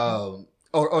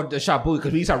 or the Shabu,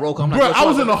 because we used to roll call. Bro, I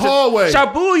was in the hallway.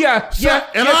 Shabuya. Yeah.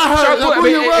 And I heard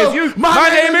Shabuya. My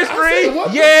name is Free.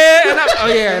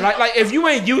 Yeah. Like, if you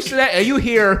ain't used to that and you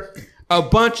hear a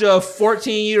bunch of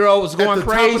 14-year-olds going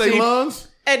crazy. Top of their lungs.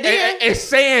 And then it's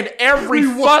saying every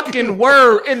fucking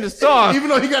word in the song. Even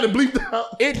though he got to bleep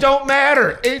out. It don't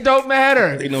matter. They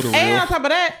know the real. And on top of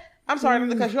that, I'm sorry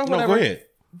to cut you off. No, go ahead.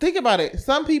 Think about it.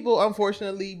 Some people,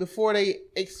 unfortunately, before they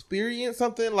experience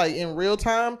something like in real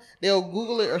time, they'll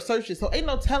Google it or search it. So ain't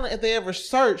no telling if they ever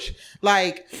search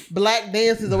like black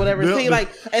dances or whatever, and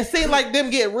see like them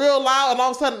get real loud, and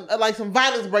all of a sudden like some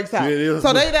violence breaks out.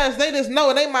 So they just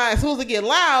know in their mind, as soon as it get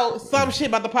loud, some shit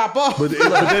about to pop off. But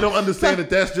they don't understand that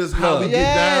that's just how we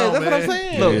get down. That's man. what I'm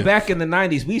saying. Look, back in the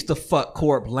 90s, we used to fuck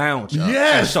Corp Lounge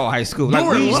at Shaw High School. Like,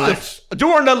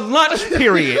 during the lunch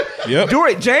period.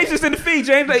 Yep. James is in the feed.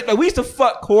 James, like, we used to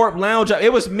fuck Corp Lounge up.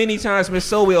 It was many times Miss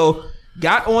Sowell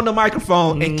got on the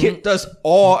microphone and kicked us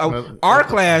all. Our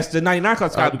class, the 99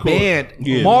 class, got banned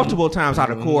multiple times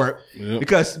out of court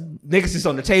because niggas is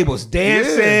on the tables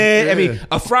dancing. I mean,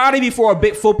 a Friday before a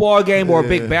big football game or a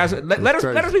big basketball. Let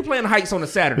us be playing Heights on a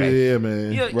Saturday. Yeah,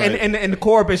 man. And the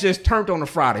Corp is just turned on a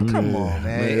Friday. Come on,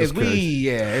 man. It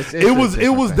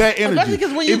was that energy. Especially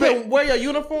because when you can wear your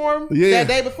uniform that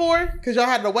day before, because y'all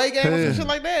had the away game or some shit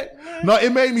like that. Man. No,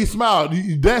 it made me smile.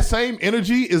 That same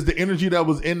energy is the energy that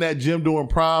was in that gym during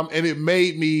prom, and it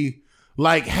made me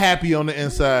like happy on the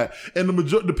inside. And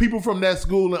the people from that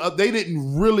school, they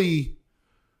didn't really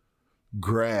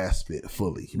grasp it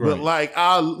fully, but like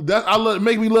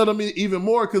make me love them even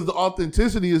more because the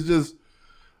authenticity is just,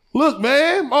 look,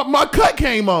 man, my cut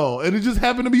came on, and it just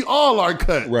happened to be all our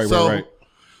cut. Right.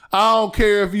 I don't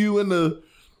care if you in the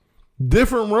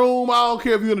Different room. I don't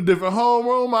care if you're in a different home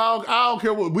room. I don't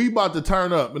care what. We about to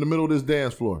turn up in the middle of this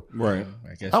dance floor. Right.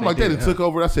 I'm like, they took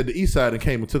over. I said the east side and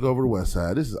came and took over the west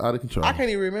side. This is out of control. I can't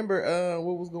even remember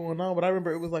what was going on, but I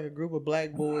remember it was like a group of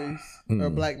black boys or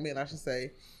black men, I should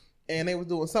say, and they was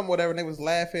doing something, whatever, and they was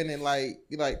laughing and like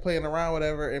playing around,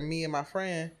 whatever. And me and my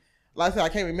friend, like I said, I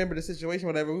can't remember the situation,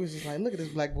 whatever. We was just like, look at this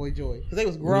black boy Joy, because they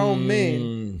was grown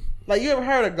men. Like, you ever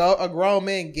heard a grown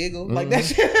man giggle like that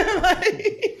shit? Like,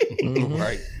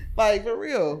 Right. like, for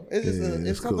real, it's just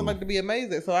it's something cool. like to be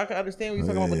amazed at. So I can understand what you're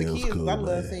talking about with the kids. cool, I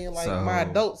love man. seeing like So- my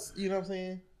adults, you know what I'm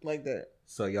saying, like that.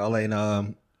 So y'all ain't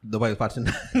nobody's watching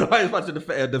the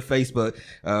Facebook.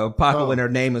 Popping when their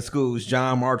name in schools: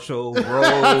 John Marshall,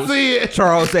 Rose, see it.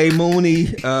 Charles A. Mooney.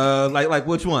 Like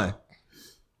which one?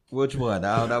 Which one?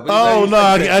 I don't know. Oh no,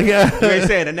 I You can't. ain't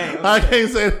saying the name. I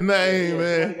can't say the name,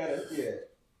 man.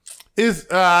 It's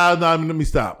no. Let me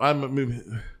stop.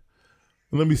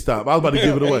 Let me stop. I was about to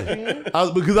give it away.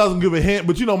 Because I was gonna give a hint,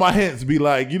 but you know my hints be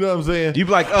like, you know what I'm saying? You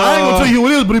be like, I ain't gonna tell you who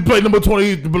it is, but he played number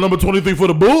 23 for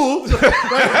the Bulls.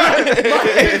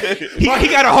 he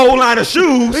got a whole line of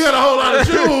shoes. He got a whole lot of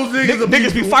shoes.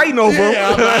 Niggas be fighting over him.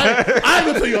 Yeah, I ain't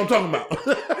gonna tell you what I'm talking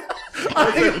about. I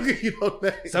ain't gonna give you no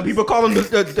name. Some people call him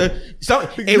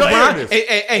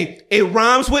it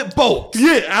rhymes with both.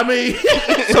 Yeah, I mean,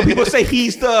 Some people say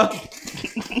he's the.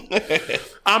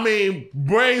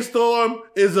 Brainstorm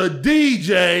is a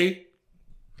DJ.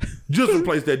 Just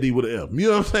replace that D with an M. You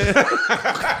know what I'm saying?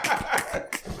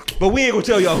 But we ain't gonna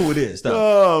tell y'all who it is, though.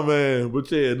 Oh man,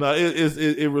 but yeah, no,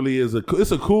 it really is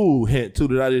it's a cool hint too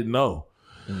that I didn't know.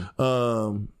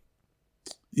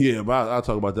 Yeah, but I'll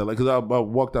talk about that because I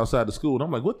walked outside the school and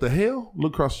I'm like, what the hell?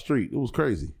 Look across the street, it was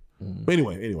crazy. But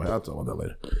anyway, I'll talk about that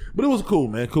later. But it was cool,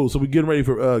 man, cool. So we getting ready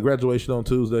for graduation on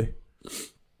Tuesday,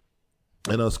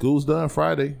 and school's done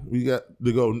Friday. We got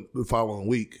to go the following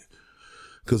week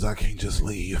because I can't just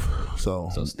leave. So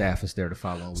staff is there the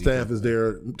following week. Staff is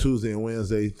there Tuesday and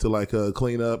Wednesday to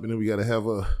clean up, and then we got to have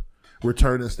a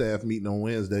returning staff meeting on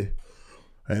Wednesday,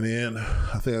 and then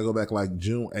I think I go back like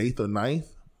June 8th or 9th,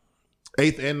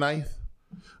 8th and 9th.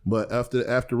 But after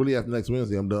next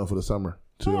Wednesday, I'm done for the summer.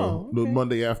 The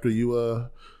Monday after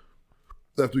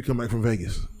after we come back from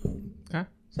Vegas. Okay.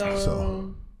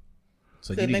 So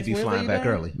So you need to next be Wednesday flying you back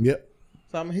done? early. Yep.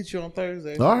 So I'm gonna hit you on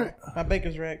Thursday. All right. My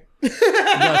baker's rack.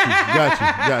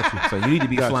 Got you. So you need to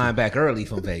be flying back early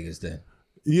from Vegas then.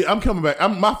 Yeah, I'm coming back.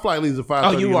 My flight leaves at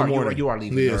 5:30 in the morning. You are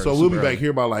leaving. Yeah, early, so we'll be super back early.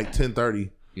 here by like 10:30.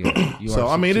 Yeah,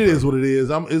 So it is what it is.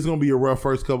 It's gonna be a rough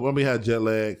first couple. I mean, have jet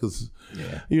lag because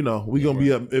we're gonna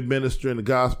be up administering the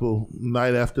gospel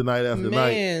night after night after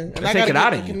night. Man, and They I take gotta it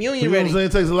out get of the you. communion You know what I'm ready. saying?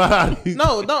 It takes a lot out of you.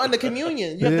 No, in the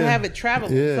communion. You have to Yeah. have it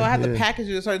traveled. Yeah, So I have to yeah. package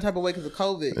it a certain type of way because of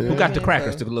COVID. Who got the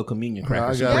crackers? The little communion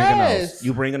crackers. I You got bringing it. those?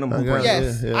 You bringing them? I Who got bringing it. them?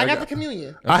 Yes, Yeah, I I got got- the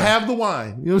communion. I have the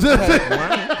wine. You know what I'm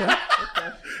saying?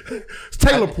 It's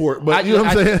Taylor Port, but you know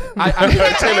what I'm saying?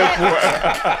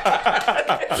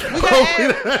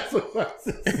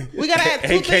 We gotta add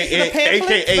two things to the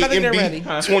pamphlets, but I think they're ready.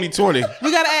 2020.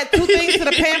 We gotta add two things to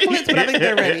the pamphlets, but I think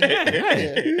they're ready.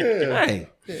 Hey,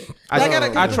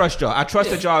 gotta- I trust y'all. I trust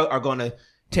that y'all are going to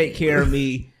take care of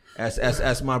me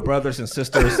as my brothers and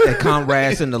sisters and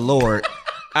comrades in the Lord.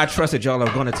 I trust that y'all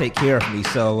are going to take care of me.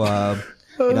 So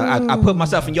I put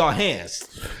myself in y'all hands,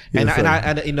 and Yes,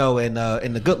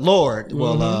 and the good Lord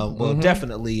will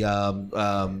definitely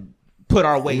put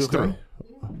our ways okay? through.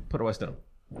 Put our ways through.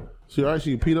 She all right?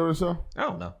 She peed on herself? I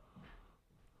don't know.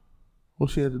 What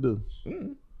she had to do?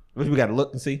 We got to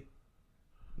look and see.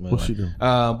 What she do?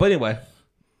 But anyway,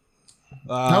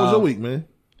 How was your week, man?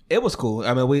 it was cool.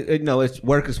 I mean, it's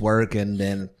work is work, and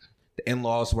then the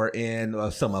in-laws were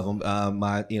in. Some of them,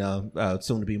 my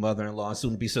soon-to-be mother-in-law, and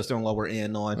soon-to-be sister-in-law were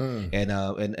in on,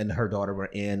 and her daughter were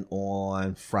in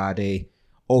on Friday,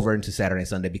 over into Saturday and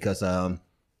Sunday because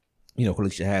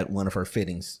Kalisha had one of her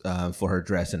fittings for her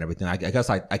dress and everything. I guess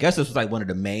this was like one of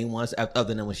the main ones,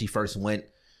 other than when she first went.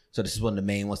 So this is one of the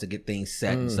main ones to get things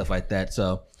set and stuff like that.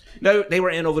 So they were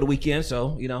in over the weekend.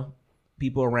 So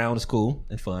people around is cool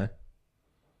and fun.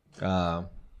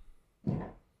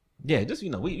 Yeah, just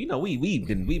we've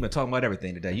been talking about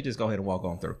everything today. You just go ahead and walk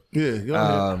on through. Yeah, go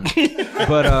ahead.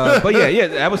 But yeah,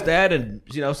 that was that, and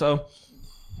so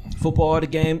football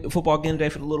game day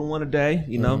for the little one today.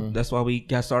 That's why we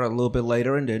got started a little bit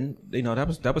later, and then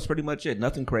that was pretty much it.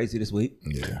 Nothing crazy this week.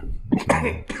 Yeah.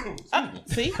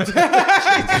 See?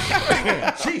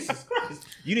 Jesus Christ!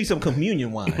 You need some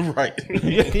communion wine, Right.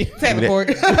 Taylor Port.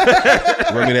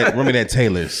 Run me that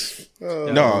Taylor's.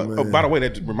 man. By the way,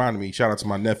 that reminded me. Shout out to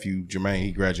my nephew Jermaine.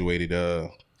 He graduated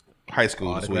high school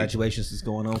All this the week. graduations is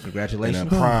going on. And Congratulations.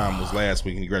 prom was last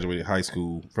week, and he graduated high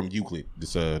school from Euclid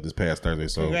this past Thursday.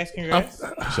 So Congrats.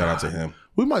 shout out to him.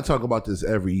 We might talk about this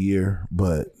every year,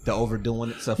 but The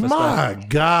overdoing it stuff. my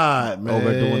God, man.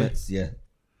 Overdoing it. Yeah.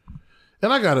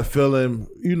 And I got a feeling,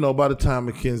 by the time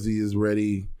Mackenzie is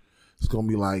ready, it's going to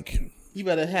be like... You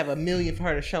better have $1 million for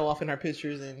her to show off in her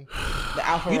pictures and the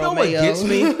Alfa You know Romeo. what gets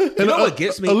me? You know what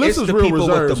gets me? It's Alyssa's the real people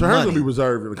reserved, with so the hers money. going to be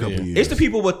reserved in a couple years. It's the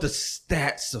people with the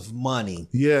stats of money.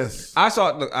 Yes. I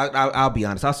saw. Look, I'll be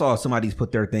honest. I saw somebody's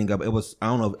put their thing up. It was, I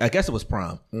don't know. I guess it was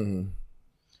prom. Mm-hmm.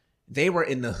 They were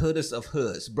in the hoodest of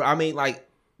hoods. I mean, like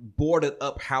boarded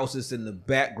up houses in the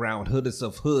background, hoodest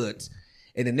of hoods,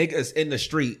 and the niggas in the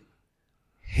street,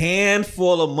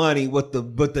 handful of money with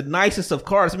the nicest of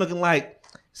cars, looking like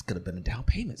this could have been a down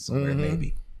payment somewhere,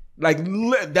 maybe. Like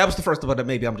that was the first one. That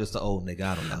maybe I'm just an old nigga.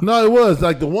 I don't know. No, it was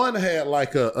like the one had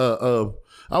like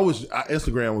I wish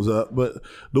Instagram was up, but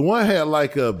the one had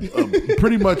like a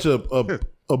pretty much a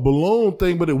balloon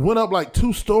thing, but it went up like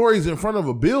 2 stories in front of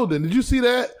a building. Did you see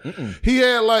that? He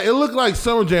had like, it looked like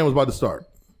Summer Jam was about to start.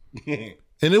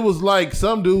 And it was like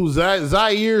some dude,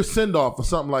 Zaire send off or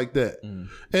something like that.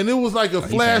 And it was like a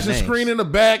flashing screen in the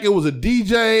back. It was a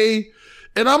DJ.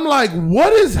 And I'm like,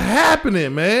 what is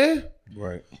happening, man?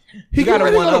 Right. He got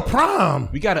ready to go to prom.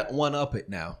 We got to one up it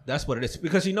now. That's what it is.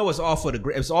 Because it's all for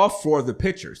it's all for the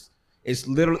pictures. It's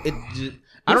literally.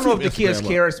 I don't know if the kids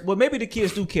care. Well, maybe the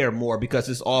kids do care more because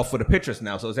it's all for the pictures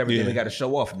now. So it's everything they got to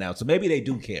show off now. So maybe they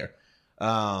do care.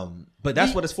 But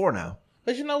that's what it's for now.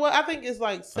 But you know what? I think it's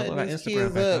like setting these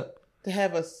kids up to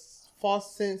have a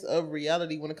false sense of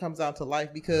reality when it comes out to life,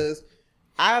 because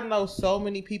I know so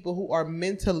many people who are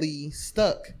mentally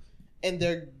stuck in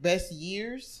their best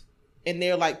years and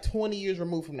they're like 20 years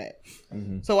removed from that.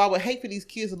 So I would hate for these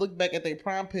kids to look back at their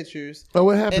prom pictures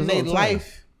and their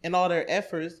life and all their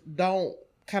efforts don't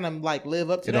kind of like live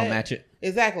up to that. They don't match it.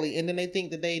 Exactly. And then they think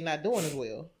that they're not doing as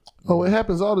well. Oh, it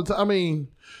happens all the time. I mean,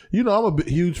 I'm a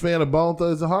huge fan of Bone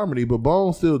Thugs and Harmony, but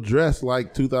Bone still dressed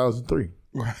like 2003.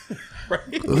 Right.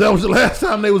 That was the last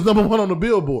time they was number 1 on the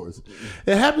billboards.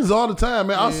 It happens all the time,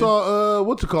 man. I saw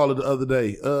the other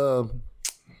day.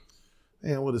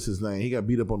 Man, what is his name? He got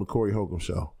beat up on the Corey Holcomb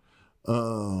show.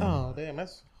 Oh, damn,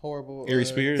 that's horrible. Ari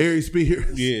Spears? Ari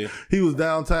Spears. Yeah. He was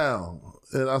downtown.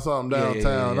 And I saw him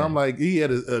downtown. Yeah. I'm like, he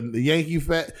had a Yankee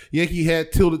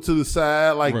hat tilted to the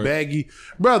side, like baggy.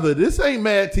 Brother, this ain't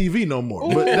Mad TV no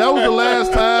more. But that was the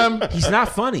last time. He's not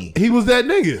funny. He was that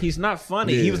nigga. He's not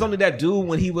funny. Yeah. He was only that dude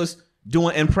when he was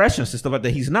doing impressions and stuff like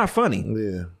that. He's not funny.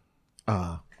 Yeah.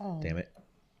 Damn it.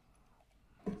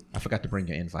 I forgot to bring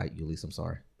your invite, Ulysses. I'm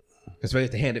sorry. Because we have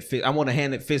to hand it. I want to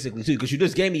hand it physically too, because you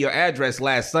just gave me your address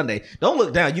last Sunday. Don't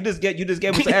look down. You just gave us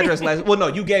the address last. Well, no,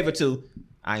 you gave it to.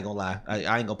 I ain't gonna lie.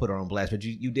 I ain't gonna put her on blast, but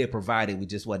you did provide it. We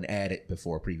just wasn't added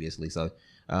previously. So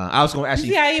I was gonna actually.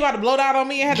 You see how he about to blow down on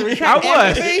me and had to retract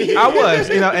everything? I was,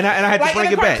 and I had to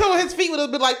bring it back. His feet would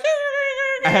have been like.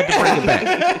 I had to bring it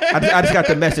back. I just got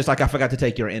the message like I forgot to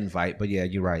take your invite, but yeah,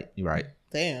 you're right.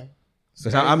 Damn.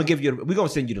 So I'm gonna give you. We're gonna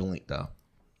send you the link though.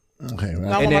 Okay,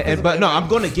 right. But I'm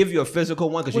going to give you a physical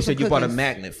one because you said you bought a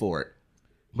magnet for it.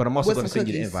 But I'm also going to send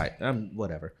you the invite.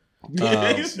 Whatever. If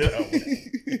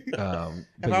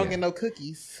I don't get no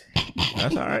cookies,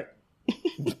 that's all right.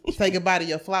 Say goodbye to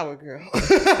your flower girl.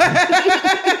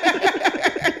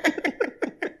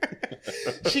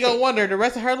 She gonna wonder the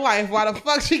rest of her life why the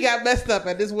fuck she got messed up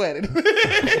at this wedding.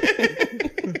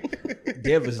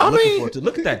 Dev is looking forward to.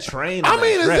 Look at that train. I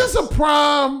mean, is this a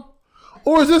prom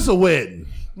or is this a wedding?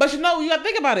 But you gotta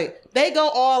think about it. They go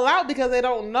all out because they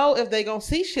don't know if they gonna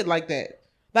see shit like that.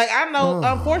 Like I know,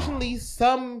 unfortunately,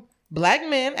 some black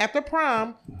men after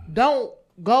prom don't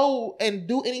go and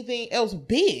do anything else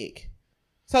big.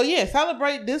 So yeah,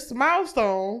 celebrate this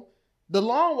milestone the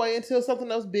long way until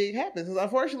something else big happens. Because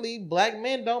unfortunately, black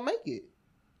men don't make it.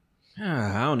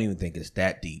 I don't even think it's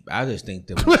that deep. I just think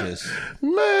that we just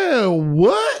man,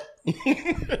 what?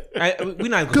 We're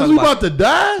not because we about to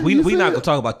die. We're not gonna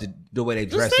talk about the way they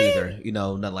dress either.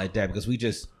 Nothing like that because we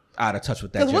just out of touch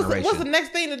with that generation. What's the next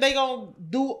thing that they gonna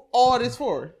do all this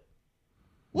for?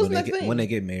 What's the next thing? When they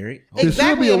get married?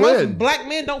 Exactly. Be a wedding. Black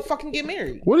men don't fucking get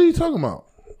married. What are you talking about?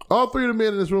 All 3 of the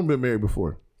men in this room been married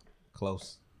before.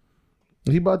 Close.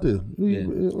 He about to.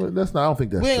 That's not. I don't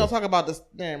think that's. We ain't gonna talk about this.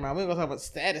 Never mind. We ain't gonna talk about the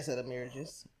status of the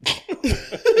marriages.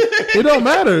 It don't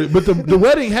matter. But the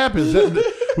wedding happens.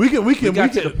 We can. to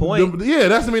the point.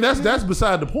 That's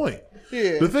beside the point.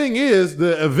 Yeah. The thing is,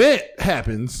 the event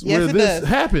happens Yes, where it this does.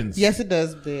 happens. Yes, it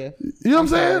does, Bill. You know what I'm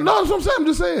saying? No, that's what I'm saying. I'm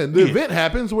just saying. The event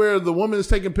happens where the woman is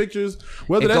taking pictures,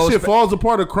 whether It that goes shit ba- falls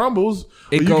apart or crumbles,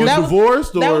 or you goes- get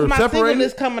divorced That was or my separated.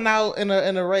 singleness coming out in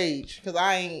a rage because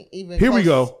I ain't even. Here we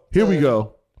close go. Here we to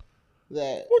go.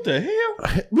 That. What the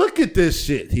hell? Look at this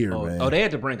shit here, man. Oh, they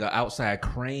had to bring an outside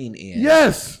crane in.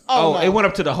 Yes. Oh, Oh, no. it went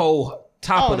up to the whole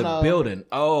top Oh, of the no. building.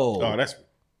 Oh. Oh, that's.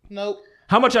 Nope.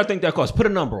 How much y'all think that cost? Put a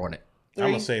number on it. I'm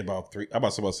gonna say about three. I'm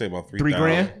about to say about 3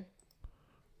 grand?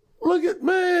 Look at,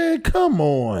 man, come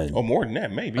on. Oh, more than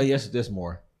that, maybe. Oh, yes, this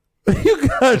more. You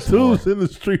got dudes in the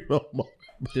street no more.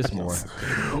 This more.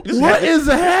 What is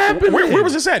happening? Where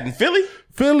was this at? In Philly?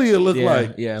 Philly, it looked Yeah,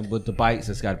 like. yeah, but the bikes,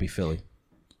 it's got to be Philly.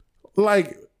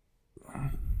 Like,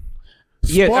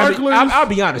 Yeah, sparklers. I'll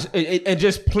be honest. And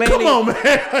just planning, Come on,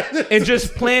 man. and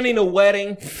just planning a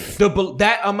wedding,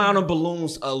 that amount of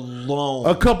balloons alone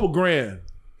A couple grand.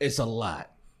 is a lot.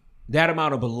 That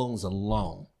amount of balloons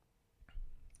alone.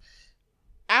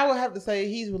 I would have to say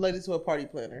he's related to a party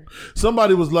planner.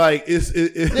 Somebody was like, "There's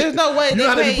There's no way You they know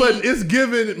how they paid- be putting, it's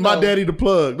giving my No. daddy the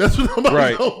plug. That's what somebody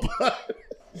Right.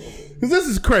 Because this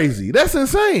is crazy. That's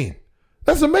insane.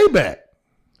 That's a Maybach.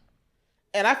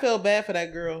 And I feel bad for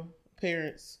that girl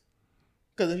parents.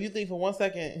 Because if you think for 1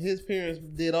 second his parents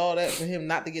did all that for him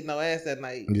not to get no ass that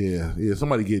night. Yeah, yeah.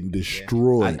 Somebody getting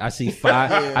destroyed. I see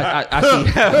 5. I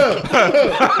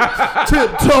see.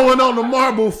 Tiptoeing on the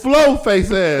marble flow,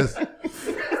 face ass.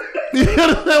 You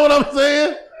understand what I'm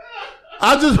saying?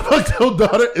 I just fucked your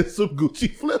daughter in some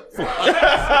Gucci flip flops.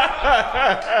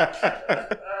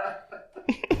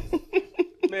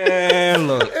 Man,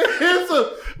 look.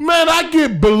 Man, I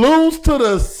get balloons to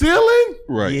the ceiling.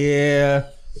 Right. Yeah.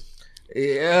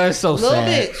 Yeah, it's so Little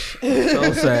sad. bitch.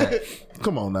 So sad.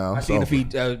 Come on now. I seen if he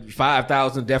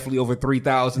 5,000, definitely over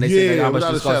 3,000. They Yeah, said how much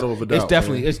without this a shadow costs. of a doubt,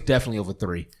 It's definitely over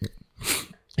 3.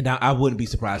 And I wouldn't be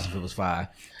surprised if it was 5.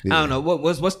 Yeah. I don't know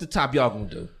what's the top y'all gonna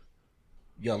do.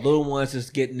 Your little ones is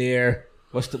getting there.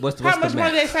 What's the How much the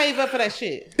money they max? save up for that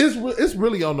shit? It's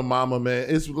really on the mama, man.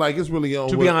 It's really on.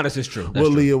 To be honest, it's true. That's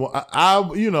What true. Leah,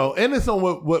 and it's on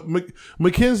what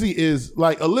Mackenzie is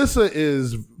like. Alyssa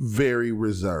is very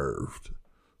reserved,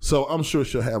 so I'm sure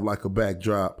she'll have like a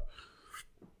backdrop,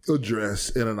 a dress,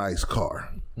 and a nice car.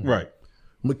 Right.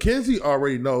 Mackenzie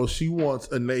already knows she wants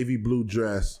a navy blue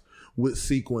dress with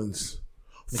sequins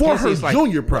for her Mackenzie's like,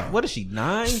 junior prom. What is she,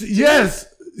 9? Yes,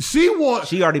 she wants.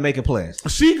 She already making plans.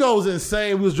 She goes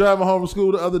insane. We was driving home from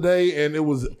school the other day, and it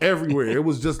was everywhere. It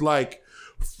was just like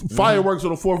fireworks on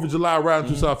the 4th of July riding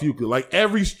through South Euclid. Like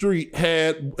every street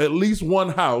had at least one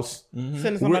house.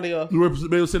 Sending somebody off. Where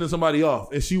they were sending somebody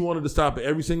off, and she wanted to stop at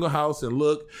every single house and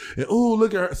look. And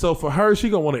look at her. So for her, she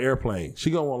gonna want an airplane.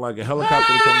 She gonna want like a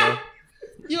helicopter to come down.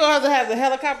 You gonna have a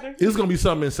helicopter? It's gonna be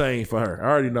something insane for her. I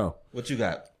already know. What you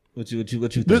got? What you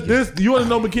think? This you want to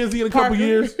know Mackenzie in a couple Parker.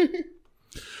 years?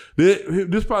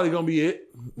 This probably gonna be it.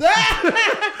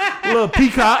 Little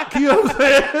peacock, you know what I'm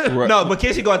saying? Right. No,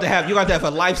 Mackenzie going to have a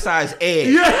life-size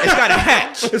egg. Yeah. It's got a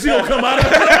hatch. Is she gonna come out of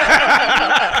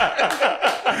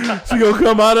it? She gonna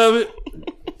come out of it?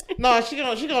 No, she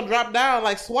gonna drop down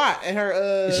like SWAT at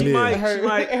her. She Yeah. might. Her, She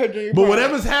might. her junior But prom.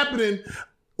 whatever's happening,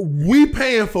 we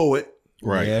paying for it.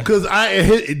 Right. Yeah. Cause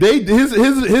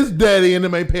his daddy and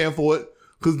them ain't paying for it.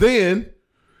 Cause then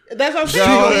That's what I'm she,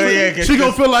 saying. gonna, she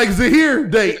gonna feel like Zahir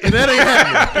date, and that ain't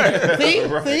happening.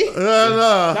 See?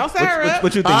 No. Don't set her up.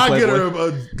 What you think, I'll get Playboy? her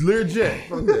a Learjet.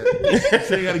 Fuck that.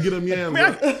 She ain't gotta get them yams.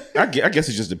 I guess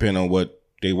it just depends on what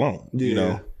they want. You Yeah.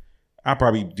 know, I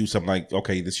probably do something like,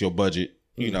 okay, this is your budget.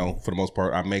 You know, for the most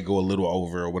part, I may go a little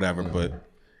over or whatever. But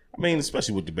I mean,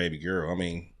 especially with the baby girl, I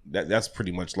mean, that's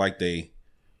pretty much like they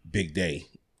big day.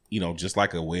 You know, just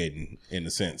like a wedding in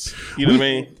a sense. You know what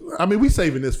I mean? We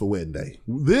saving this for wedding day.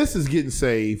 This is getting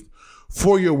saved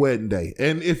for your wedding day.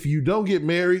 And if you don't get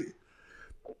married,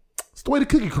 it's the way the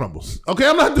cookie crumbles. Okay,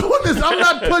 I'm not doing this. I'm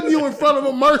not putting you in front of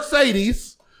a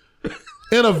Mercedes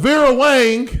and a Vera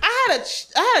Wang. I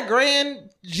had a grand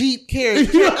Jeep carriage.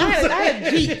 I had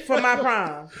a Jeep for my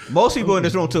prom. Most people in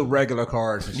this room took regular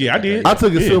cars. And shit Yeah, I like did. that. I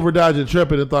took a silver Dodge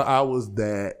Intrepid and thought I was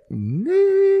that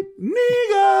nigga.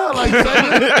 Like,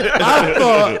 I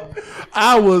thought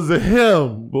I was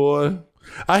him, boy.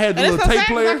 I had the And little it's so tape sad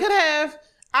 'cause player.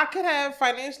 I could have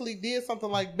financially did something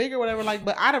like bigger, whatever. Like,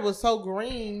 but I was so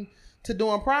green to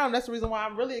doing prom. That's the reason why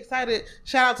I'm really excited.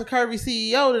 Shout out to Curvy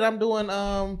CEO that I'm doing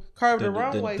Curve the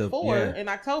Runway for yeah. in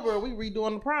October. We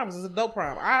redoing the proms. It's a dope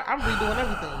prom. I'm redoing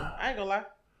everything. I ain't gonna lie,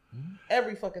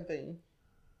 every fucking thing.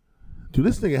 Dude,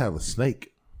 this nigga have a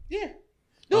snake. Yeah.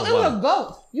 Dude, it was a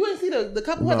goat. You didn't see the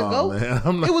couple had the goat. Man,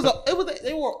 I'm not-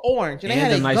 They were orange and they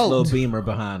had a a nice goat. little beamer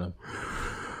behind them.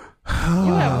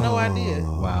 You have no idea.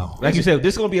 Wow. Like you said,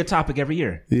 this is going to be a topic every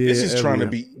year. Yeah, It's just every trying year.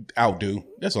 to be outdo.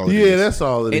 That's all it Yeah, is. that's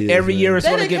all it is. And every man. year it's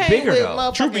They going to done get came bigger, with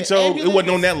though. Truth be motherfucking told, it wasn't on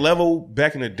ambulance. that level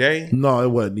back in the day. No, it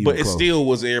wasn't even But it close. still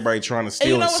was everybody trying to And still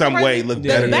you know in what's some crazy? way look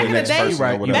better Back than in the the next day, person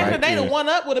or whatever. back in the day, Yeah. the one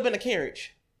up would have been a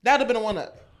carriage. That would have been a one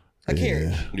up. A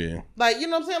carriage. Yeah. Like, you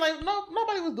know what I'm saying? Like,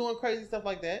 nobody was doing crazy stuff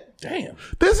like that. Damn.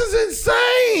 This is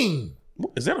insane.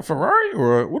 Is that a Ferrari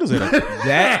or what is that?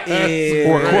 That is.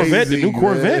 Or a Corvette? The new Crazy,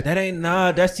 Corvette? That ain't,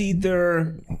 nah, that's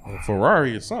either. A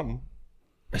Ferrari or something.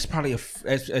 It's probably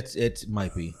it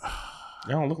might be.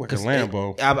 That don't look like a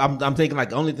Lambo. I'm thinking like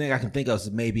the only thing I can think of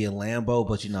is maybe a Lambo,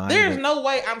 but you know, There's no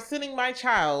way I'm sending my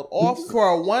child off for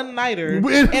a one-nighter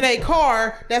When- in a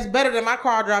car that's better than my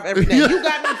car I drive every day. You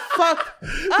got me fucked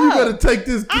up. You better take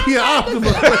this Kia Optima.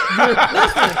 Listen,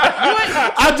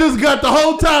 I just got the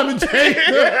whole time and changed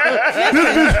it.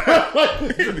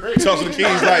 Talks to the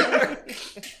keys like,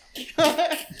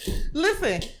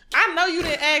 listen, I know you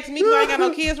didn't ask me because I ain't got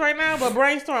no kids right now, but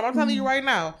brainstorm. I'm telling you right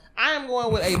now, I am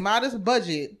going with a modest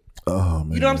budget. Oh,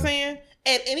 man. You know what I'm saying?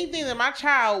 And anything that my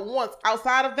child wants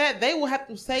outside of that, they will have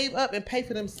to save up and pay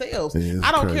for themselves. Yeah, it's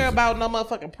I don't crazy. care about no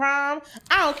motherfucking prom.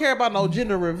 I don't care about no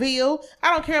gender reveal.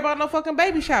 I don't care about no fucking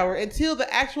baby shower until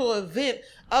the actual event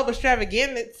of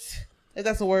extravagance, if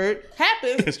that's a word,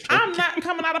 happens. I'm not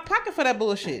coming out of pocket for that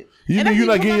bullshit. You And mean that's you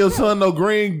not even getting your myself. son no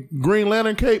Green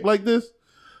Lantern cape like this?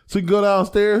 So you can go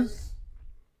downstairs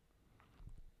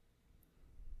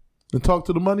and talk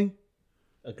to the money?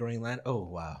 a Green Lantern. Oh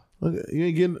wow. Okay, you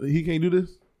ain't getting. He can't do this.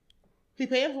 He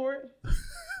paying for it.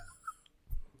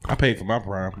 I paid for my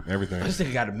prime, everything. This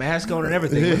nigga got a mask on and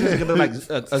everything. This nigga look like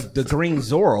the Green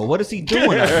Zorro. What is he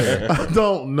doing out there? I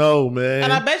don't know, man.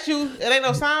 And I bet you, it ain't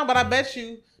no sound, but I bet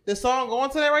you the song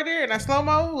going to that right there and that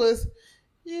slow-mo was,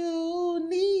 you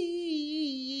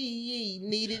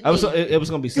needed It was me.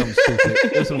 gonna be something stupid.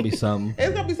 It was gonna be something.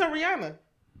 It's going to be some Rihanna.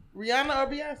 Rihanna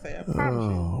or Beyonce, I promise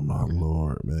you. Oh my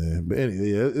lord, man! But anyway,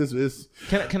 yeah, it's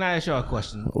Can I ask y'all a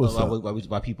question? What's up?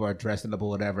 While people are dressing up or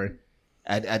whatever,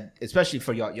 especially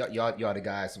for y'all the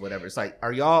guys or whatever. It's like,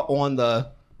 are y'all on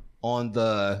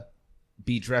the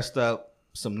be dressed up,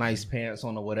 some nice pants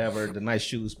on or whatever, the nice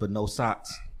shoes, but no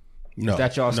socks? No. Is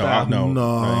that y'all No, style? no.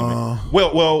 No.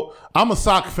 Well, I'm a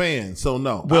sock fan, so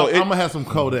no. Well, I'm gonna have some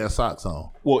cold ass socks on.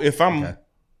 if I'm, Okay.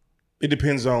 it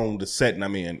depends on the setting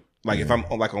I'm in. Like if I'm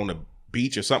like on the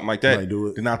beach or something like that, Might do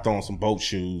it. then I throw on some boat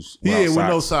shoes. Yeah, without with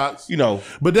no socks. You know,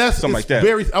 But that's Something it's like that.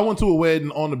 Very. I went to a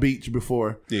wedding on the beach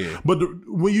before. Yeah. But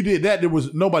when you did that, there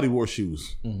was nobody wore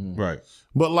shoes. right.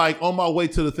 But like on my way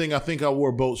to the thing, I think I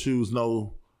wore boat shoes,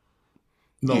 no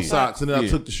Yeah. socks, and then I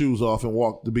Yeah. took the shoes off and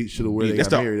walked the beach to the where Yeah, they that's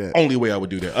got the married at. only way I would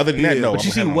do that. Other than that, Yeah. no. But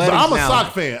You see I'm gonna weddings I'm a now.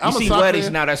 sock fan. I'm you a see sock weddings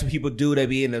fan. now. That's what people do. They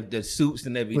be in the suits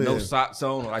and they be no Yeah. socks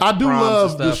on. Like I the do proms and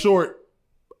love the stuff. short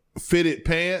fitted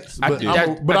pants, I but do. I'm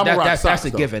a rock socks. That's a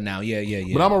though. given now. Yeah.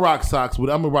 But I'm a rock socks with.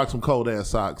 I'm gonna rock some cold ass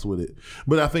socks with it.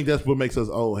 But I think that's what makes us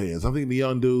old heads. I think the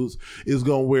young dudes is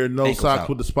gonna wear no Ankles socks out.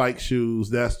 with the spike shoes.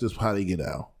 That's just how they get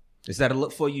out. Is that a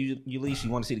look for you, Ulysses?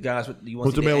 You want to see the guys with you want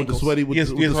What's to the see man with the ankles? sweaty with Yes,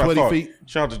 the, yes, with the what I sweaty thought. feet?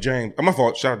 Shout out to James. My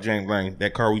fault. Shout out to James Lang.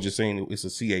 That car we just seen, it's a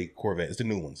C8 Corvette. It's the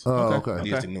new ones. Oh, okay.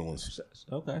 It's the new ones.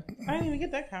 Okay. I didn't even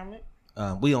get that comment.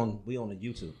 We on the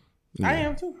YouTube. I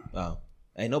am too.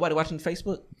 Ain't nobody watching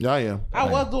Facebook. Yeah, I am. I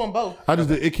was doing both. I just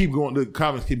it keep going. The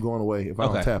comments keep going away if I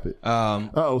don't Okay. tap it.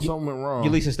 Something went wrong.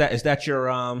 Ulysses, is that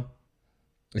your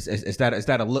is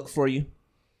that a look for you?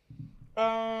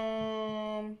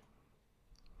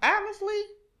 Honestly,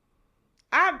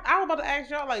 I was about to ask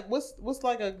y'all like, what's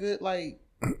like a good like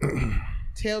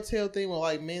telltale thing with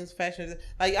like men's fashion?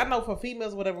 Like I know for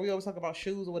females, or whatever, we always talk about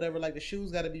shoes or whatever. Like the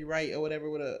shoes got to be right or whatever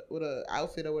with a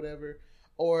outfit or whatever,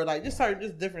 or like just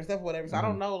different stuff or whatever. So I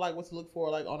don't know like what to look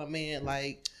for like on a man.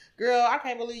 Like, girl, I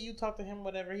can't believe you talked to him,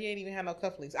 whatever. He ain't even had no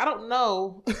cufflinks. I don't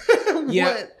know.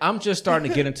 Yeah, what. I'm just starting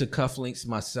to get into cufflinks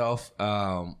myself.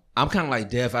 I'm kind of like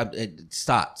Dev. It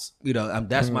stops. You know,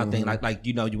 that's my thing. Like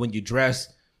you know, when you dress,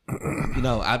 you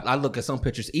know, I look at some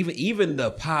pictures, even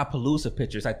the Palooza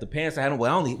pictures, like the pants I had on.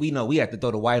 Well, we had to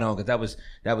throw the white on because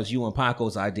that was you and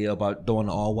Paco's idea about throwing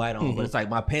the all white on. But it's like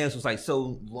my pants was like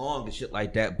so long and shit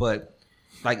like that. But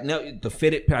like no, the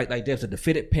fitted like Dev said, the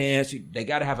fitted pants they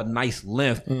got to have a nice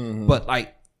length, but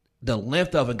like the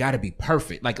length of it got to be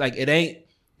perfect. Like it ain't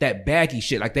that baggy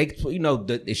shit. Like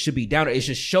it should be down. It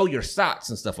should show your socks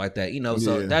and stuff like that. You know,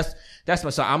 so Yeah. that's my.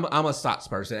 So I'm a socks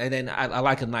person, and then I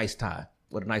like a nice tie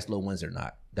with a nice little Windsor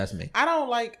knot. That's me. I don't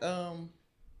like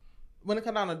when it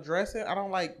comes down to dressing, I don't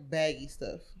like baggy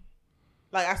stuff.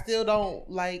 Like, I still don't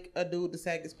like a dude to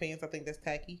sag his pants. I think that's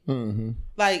tacky. Mm-hmm.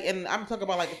 Like, and I'm talking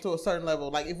about like to a certain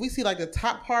level. Like, if we see like the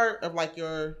top part of like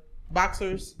your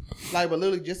boxers, like, but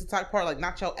literally just the top part, like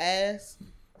not your ass.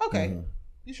 Okay,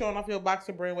 you showing off your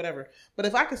boxer brand, whatever. But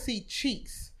if I can see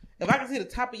cheeks, if I can see the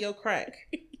top of your crack,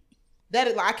 that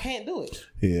is like I can't do it.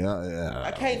 Yeah.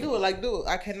 I can't do it. Like, dude,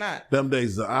 I cannot. Them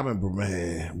days, I remember,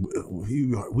 man,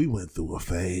 we went through a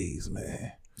phase,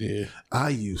 man. Yeah. I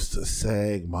used to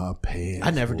sag my pants.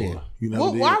 I never did. You never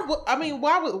did? Why? I mean,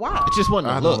 why? It just wasn't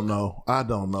a I look. don't know. It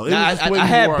Now, was just the way I we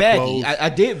had wore our baggy. clothes. I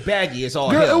did baggy. It's all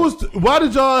Girl, hell. it was. Why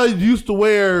did y'all used to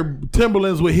wear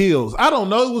Timberlands with heels? I don't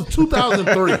know. It was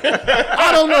 2003.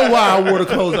 I don't know why I wore the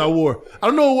clothes I wore. I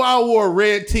don't know why I wore a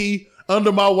red tee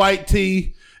under my white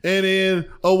tee, and then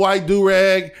a white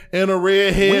do-rag and a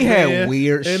red headband. We had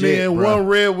weird and shit, then bro. one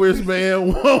red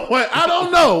wristband, one white. I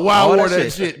don't know why All I wore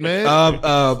that shit, man.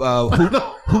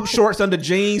 Hoop shorts under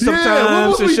jeans Yeah, what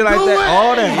sometimes was and we shit like doing? that.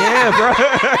 All that, yeah, bro.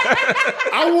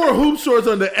 I wore hoop shorts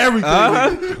under everything.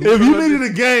 Uh-huh. If you needed a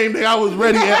game, then I was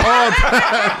ready at all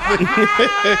times.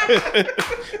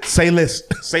 Say less.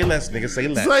 Say less, nigga. Say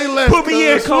less. Say less. Put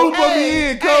me in, cuz. coach. Put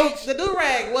me in, coach. the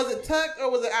do-rag, was it tucked or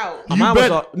was it out? Mine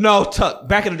bet- was no tuck.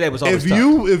 Back in the day, it was always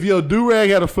tucked. If your do-rag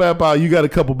had a flap out, you got a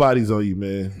couple bodies on you,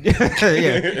 man. Yeah,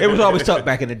 it was always tucked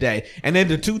back in the day. And then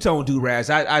the two-tone do-rags.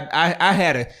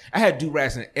 I had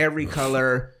do-rags in every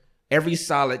color, every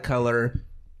solid color,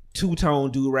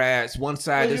 two-tone do-rags. One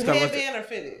side Was this you color. headband or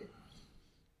fitted?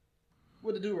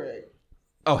 With the do-rag.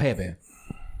 Oh, headband.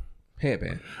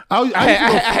 Headband. I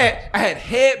I had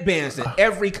headbands in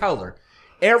every color.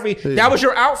 That was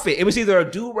your outfit. It was either a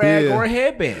do-rag Yeah. or a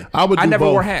headband. I would do never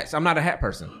both. wore hats. I'm not a hat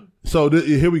person. So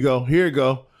here we go. Here it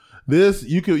go. This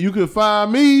you could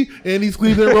find me in these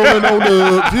Cleveland rolling on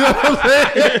dubs. You know what I'm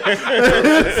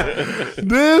saying?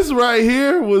 This right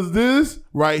here was this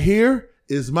right here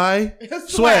is my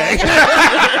swag.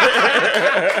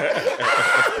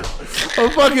 A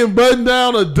fucking button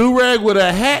down, a do-rag with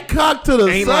a hat cocked to the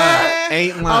Ain't side. lying.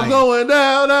 Ain't I'm lying. going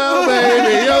down,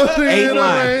 baby. Yo, Ain't in a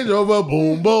lying. Range Rover,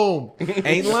 boom, boom.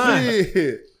 Ain't lying.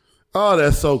 Shit. Oh,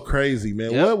 that's so crazy,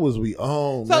 man. Yep. What was we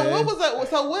on, So man? what was that?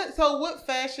 So what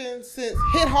fashion sense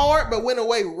hit hard but went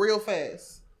away real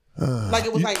fast? Like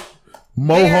it was like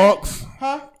Mohawks?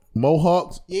 huh?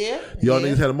 Mohawks? Yeah. Y'all yeah.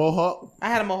 niggas had a mohawk? I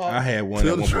had a mohawk. I had one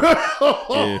Tell at the one truth.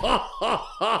 point.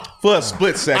 Yeah. For a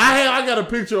split second. I got a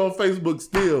picture on Facebook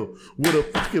still with a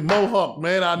fucking mohawk,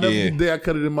 man. I never Yeah. dare I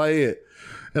cut it in my head.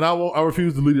 And I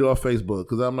refuse to delete it off Facebook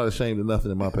because I'm not ashamed of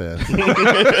nothing in my past.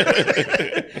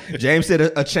 James said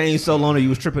a chain so long that you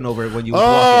was tripping over it when you was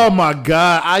Oh walking. my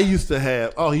God. I used to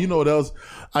have, you know what else?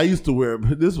 I used to wear,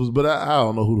 but I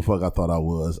don't know who the fuck I thought I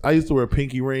was. I used to wear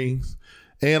pinky rings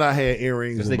and I had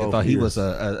earrings. This in nigga both thought he ears. was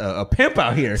a pimp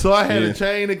out here. So I had Yeah. a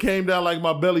chain that came down like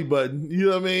my belly button. You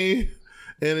know what I mean?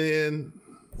 And then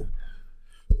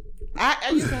I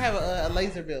used to have a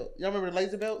laser belt. Y'all remember the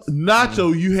laser belts?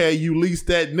 Nacho, you leased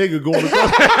that nigga going to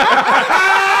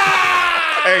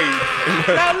Hey,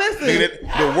 Now listen. nigga,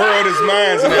 the world is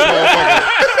mine in that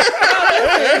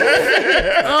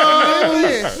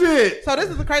Oh shit. So this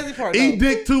is the crazy part. Eat though.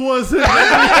 dick 216.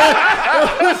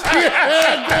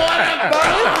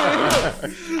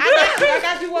 I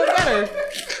got you one better.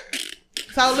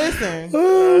 So listen,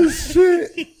 Oh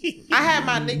shit. I had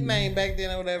my nickname back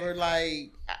then or whatever.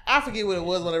 Like I forget what it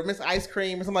was, whatever, Miss Ice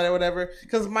Cream or somebody or whatever.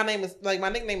 Because my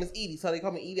nickname is Edie, so they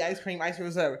call me Edie Ice Cream,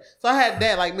 whatever. So I had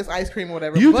that like Miss Ice Cream or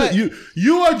whatever. But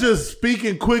You are just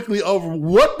speaking quickly over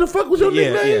what the fuck was your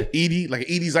Yeah, nickname? yeah. Edie, like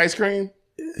Edie's ice cream.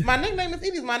 my nickname is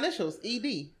Edie's my initials,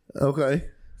 Ed. Okay.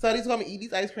 So they just call me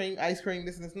Edie's Ice Cream,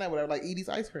 this and that, whatever. Like Edie's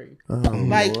Ice Cream. Oh,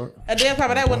 Like, Lord. and then on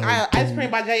top of that, when Ice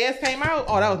Cream by JS came out,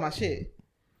 that was my shit.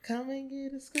 Come and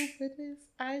get a scoop of this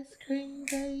ice cream,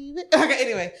 baby. Okay,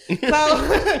 anyway. So,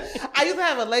 I used to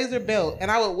have a laser belt,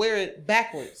 and I would wear it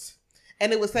backwards.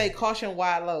 And it would say, caution,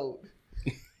 wide load.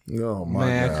 Oh my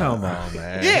Man, God. come on,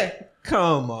 man. Yeah.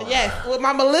 Come on. Yes, with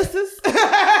my Melissa's.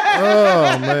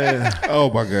 Oh man. Oh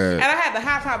my god. And I had the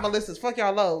high top Melissa's. Fuck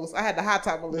y'all lows. I had the high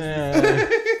top Melissa's. Man.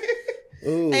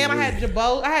 Ooh, And I had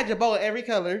Jabot. I had Jabot in every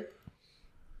color.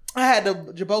 I had the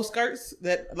Jabot skirts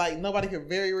that like nobody could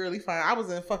very rarely find. I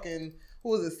was in fucking,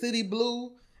 what was it, City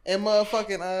Blue and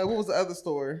motherfucking, what was the other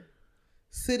store?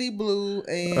 City Blue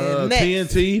and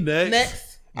Next. TNT next.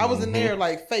 Next. I was in there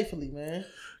like faithfully, man.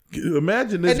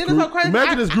 Imagine this And then it's group. so crazy,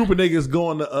 Imagine this group of niggas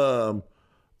going to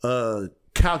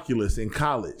calculus in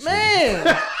college. Man.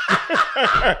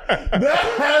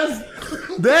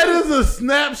 That is a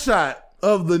snapshot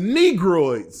of the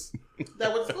Negroids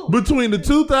That was school. between the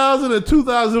 2000 and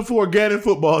 2004 Gannon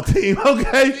football team,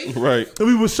 okay? Right. And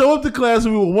we would show up to class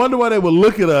and we would wonder why they would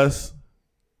look at us.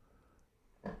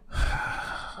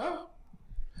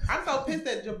 I'm so pissed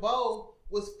that Jabot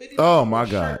was $50 Oh, my for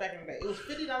a God. shirt back in the day. It was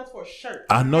 $50 for a shirt.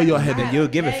 I know y'all had Then you'll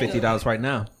give it $50 right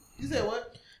now. You said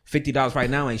what? $50 right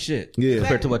now ain't shit. Yeah.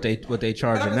 Compared to what they But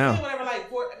charging I'm now. saying whatever, like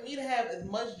for me to have as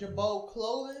much Jabot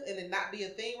clothing and it not be a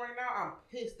thing right now, I'm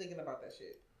pissed thinking about that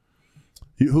shit.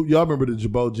 Y'all remember the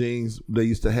Jabot jeans? They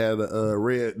used to have the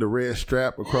red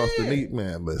strap across the knee.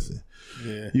 Man, listen.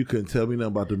 Yeah. You couldn't tell me nothing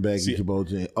about the baggy Jabot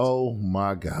jeans. Oh,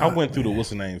 my God. I went through the what's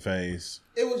the name phase.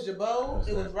 It was Jabot.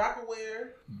 It was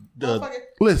Rockaware.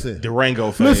 Listen.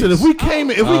 Durango phase. Listen, if we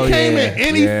came in yeah,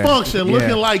 any yeah, function yeah.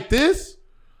 looking like this,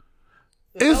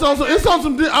 it's on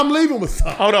some. I'm leaving with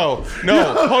something. Hold on.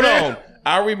 No, hold on.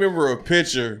 I remember a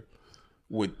picture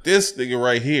with this nigga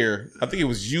right here. I think it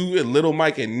was you and Little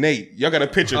Mike and Nate. Y'all got a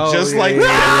picture just like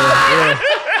that.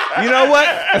 Yeah. You know what?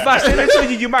 If I send it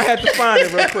to you, you might have to find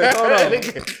it real quick. Hold on.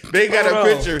 They got Hold a on.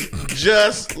 picture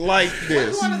just like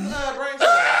this. Which one is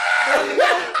Brainstorm?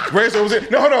 Brainstorm was in.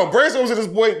 No, hold on. Brainstorm was in this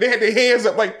boy. They had their hands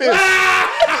up like this.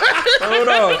 Hold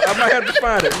on. I might have to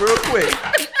find it real quick.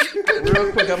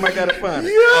 Real quick, I might gotta find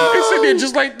it. They sit there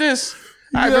just like this.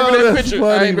 I remember that that's picture.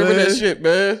 funny, I remember man. that shit,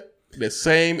 man. The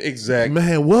same exact.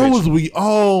 Man, what picture. was we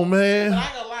on, But man? I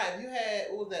ain't gonna lie. If you had,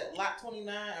 what was that, Lot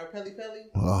 29 or Pelly Pelly?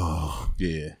 Oh,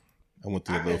 Yeah, I went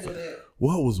through I a little. remember that.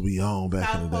 what was we on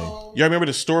back in the day? South Y'all remember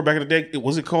the store back in the day?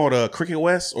 Was it called Cricket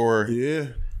West? Or Yeah.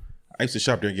 I used to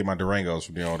shop there and get my Durangos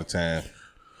from there all the time.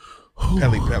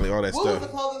 Pelly, all that What was the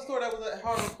stuff. clothing store that was at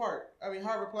Harvard Park? I mean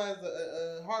Harvard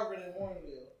Plaza, Harvard and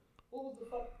Warrenville. What was the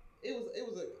fuck? It was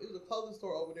a clothing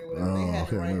store over there. Whatever. They Oh, I had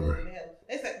can't Durangos remember. and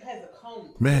they said it had the Coney.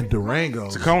 Man,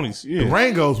 Durangos. Taconis, yeah.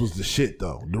 Durangos was the shit,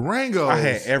 though. Durangos. I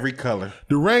had every color.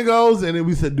 Durangos, and then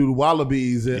we said do the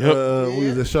Wallabies, and Yep. we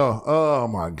was at Shaw. Oh,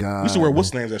 my God. We used to wear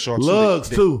what's names at Shaw too. Lugs,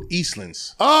 The too.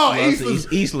 Eastlands. Oh, Eastlands.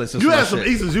 Eastlands. Eastlands is You my had some shit.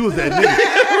 Eastlands. You was that nigga.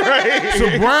 Right.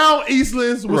 Some brown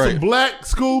Eastlands with some Right. black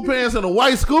school pants and a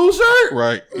white school shirt.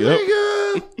 Right. Yep.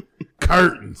 Nigga.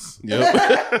 Curtains. Yep.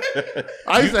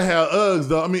 I used to have Uggs,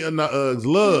 though. I mean, not Uggs,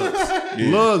 Lugs.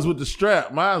 Lugs with the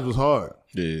strap. Mine was hard.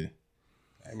 Yeah.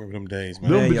 I remember them days,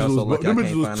 man. Them Man, bitches y'all so was, lucky I them can't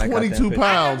bitches was find that 22 goddamn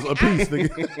pounds a piece,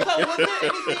 nigga. So was there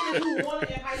anything that you wanted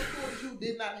in high school that you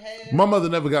did not have? My mother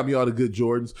never got me all the good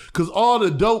Jordans because all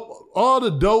the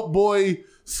dope boy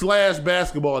 /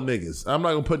 basketball niggas. I'm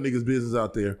not gonna put niggas' business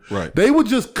out there. Right. They would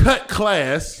just cut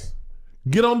class,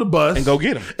 get on the bus, And go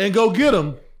get 'em. and go get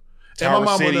them. Tower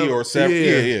City or Seven.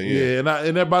 Yeah.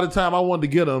 And then by the time I wanted to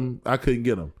get them, I couldn't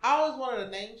get them. I always wanted a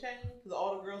name change because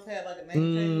all the girls had like a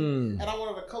name change, and I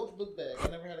wanted a Coach book bag. I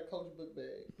never had a Coach book bag.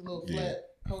 The little flat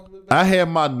Coach book bag. I had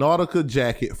my Nautica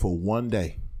jacket for one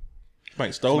day.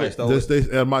 Mike stole it. This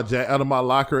out of my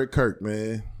locker at Kirk,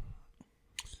 man.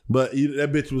 But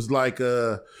that bitch was like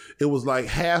it was like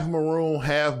half maroon,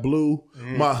 half blue.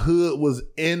 My hood was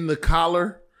in the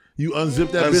collar. You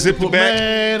unzip that Unzip bitch, the back.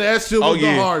 man. That shit was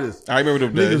the hardest. I remember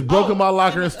them days. Niggas broke in my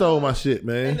locker and stole my shit, And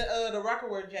man. the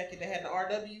Rockaware jacket that had the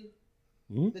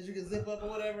RW that you could zip up or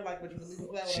whatever, like but you could leave it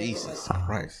flat. whatever, Jesus like,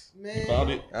 Christ. man. Found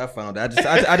it. I found it. I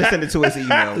just sent it to his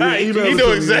email. You email it know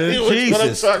to me, exactly man. what I'm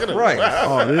Jesus talking Christ.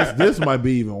 about. Oh, this might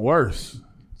be even worse.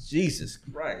 Jesus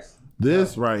Christ.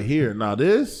 This right here. Now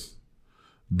this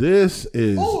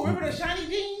is Oh, remember the shiny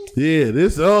jeans? yeah.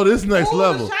 This next Oh,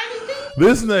 level. the shiny jeans?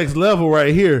 This next level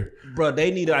right here. Bro, they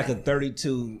needed like a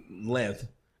 32 length.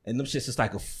 And them shits is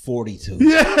like a 42.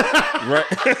 Right.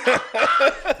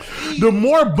 The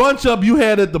more bunch up you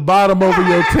had at the bottom over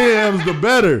your Timbs, the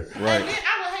better. And then I would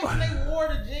hate when they wore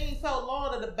the jeans so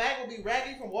long that the back would be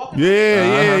raggy from walking.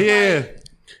 Yeah.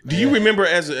 Do you remember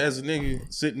as a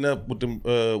nigga sitting up with them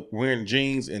wearing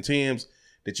jeans and Timbs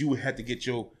that you would have to get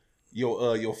your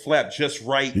flap just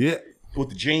right? Yeah. With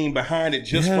the jean behind it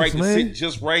just Yes, right man. to sit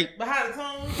just right. Behind the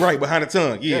tongue. Right behind the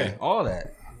tongue. Yeah. Yeah, all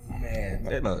that. Man,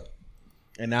 look.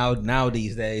 And now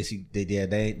these days,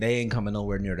 they ain't coming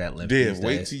nowhere near that limit. Damn, these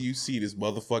wait days. till you see this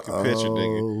motherfucking picture,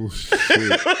 nigga. Oh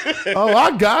shit. Oh,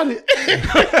 I got it.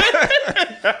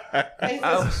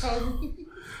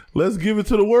 Let's give it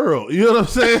to the world. You know what I'm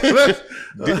saying? Do you remember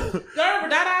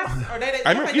Dada or Day?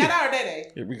 I remember- Dada or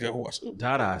Day? Here we go. Watch.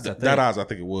 Dada's, I think. Dada's, I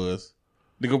think it was.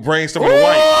 Nigga brainstorm on the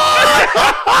white.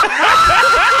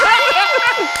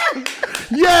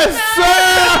 Yes, sir.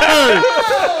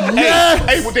 Yes,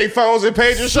 Hey, with their phones and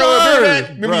pagers Sir. showing that.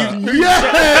 Remember you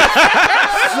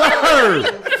yes, sir.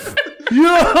 You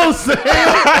know what I'm saying?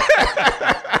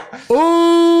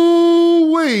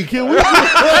 Ooh, wait, can we? That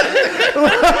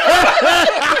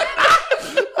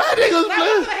nigga's That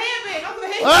was the handbag.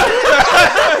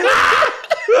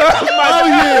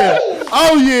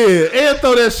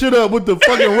 throw that shit up with the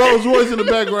fucking Rolls Royce in the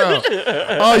background.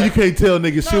 Oh, you can't tell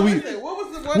niggas shit.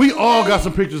 We all got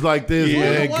some pictures like this,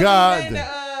 man.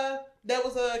 God. That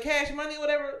was Cash Money or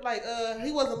whatever. Like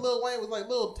he wasn't Lil Wayne, it was like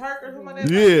Lil Turk or something like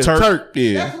that. Yeah, Turk.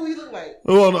 Yeah. That's who he looked like.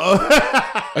 Oh, no.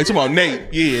 You talking about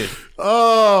Nate? Yeah.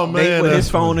 Oh man, Nate with his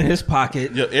phone in his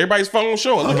pocket. Yeah, everybody's phone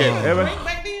showing. Look at it.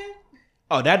 Back then.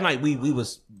 Oh, that night we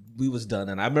was done,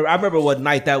 and I remember what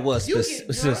night that was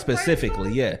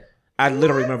specifically. Yeah, I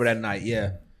literally remember that night.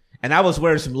 Yeah, and I was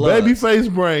wearing some lugs.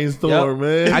 Babyface brainstorm,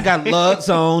 man. I got lugs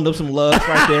on. Them some lugs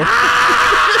right there.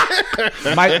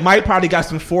 Mike probably got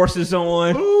some forces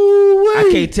on. Ooh, I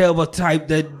can't tell what type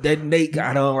that Nate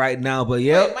got on right now, but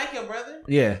yeah. Wait, Mike, your brother?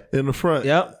 Yeah, in the front.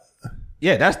 Yep.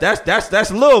 Yeah,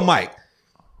 that's Lil Mike.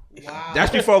 Wow.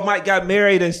 That's before Mike got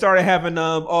married and started having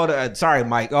all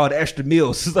the extra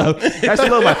meals. So that's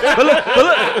Lil Mike. But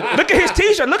look at his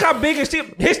t-shirt. Look how big his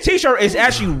t-shirt is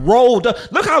actually rolled up.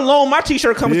 Look how long my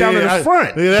t-shirt comes down to the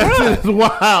front. Yeah, that's just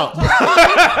wild.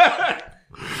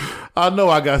 I know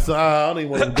I got some. I don't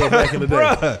even want to go back in the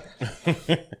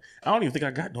day. I don't even think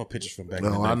I got no pictures from back in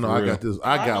the day. No, I know I got this.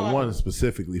 I got one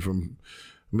specifically from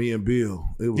me and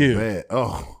Bill. It was bad.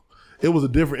 Oh, it was a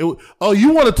different.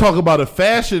 You want to talk about a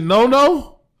fashion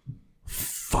no?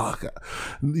 Fuck.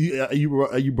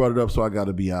 You brought it up, so I got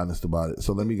to be honest about it.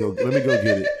 So let me go get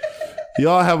it.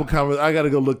 Y'all have a comment. I got to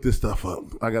go look this stuff up.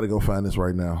 I got to go find this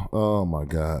right now. Oh my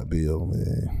God, Bill,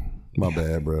 man, my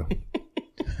bad, bro.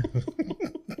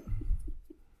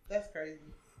 That's crazy.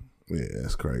 Yeah,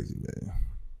 that's crazy, man.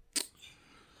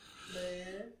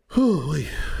 I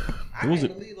can't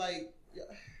believe, like,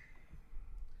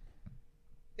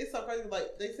 it's so crazy.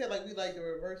 Like, they said, like, we like the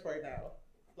reverse right now.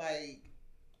 Like,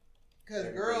 because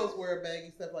girls wear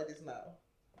baggy stuff like this now.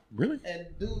 Really? And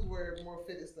dudes wear more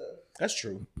fitted stuff. That's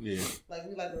true. Yeah. Like,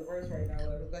 we like the reverse right now.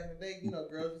 Whatever. Back in the day,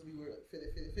 girls just be wearing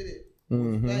fitted.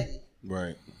 Mm-hmm. Baggy.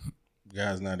 Right.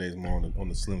 Guys nowadays more on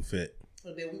the slim fit.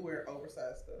 So then we wear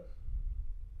oversized stuff.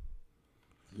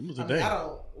 It was a I day. I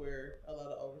don't wear a lot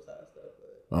of oversized stuff.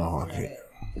 But I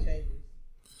can't.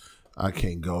 I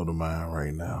can't go to mine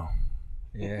right now.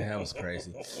 Yeah, that was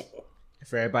crazy.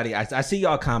 For everybody, I see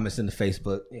y'all comments in the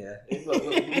Facebook. Yeah, look,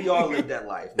 we all live that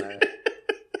life, man.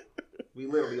 We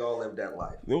literally all lived that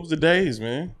life. It was the days,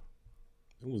 man.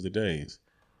 It was the days.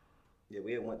 Yeah,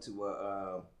 we went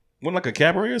to went like a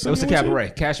cabaret or something. It was a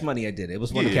cabaret. Cash Money. I did it. It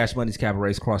was one of Cash Money's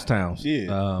cabarets across towns.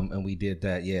 Yeah. And we did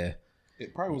that. Yeah.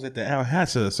 It probably was at the Al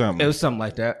Hassa or something. It was something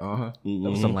like that. Mm-hmm. It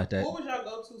was something like that. What was y'all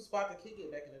go-to spot to kick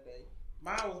it back in the day?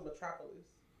 Mine was Metropolis.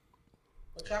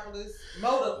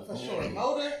 Moda, for sure.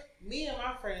 Moda, me and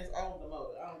my friends owned the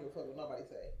Moda. I don't give a fuck what nobody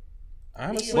say.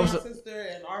 Honestly, me and my sister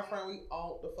and our friend, we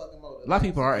owned the fucking Moda. A lot of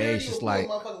people our age just like...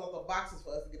 motherfuckers off the boxes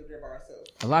for us to get up there by ourselves.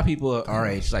 A lot of people our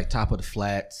age, like Top of the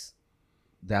Flats.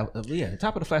 Top of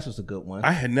the Flats was a good one.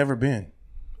 I had never been.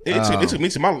 It took me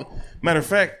to my... Matter of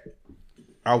fact,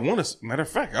 I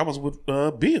was with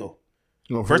Bill.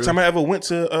 First time I ever went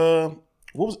to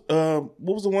what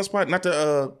was the one spot? Not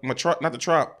the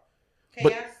Trop.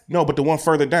 But the one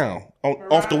further down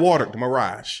off the water, the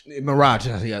Mirage. Mirage,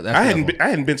 yeah. That's I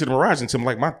hadn't been to the Mirage until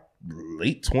like my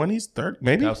late 20s, 30s,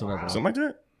 maybe something like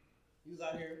that. You was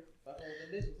out here fucking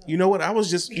with the bitches, huh? You know what? I was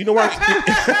just you know where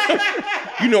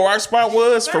our spot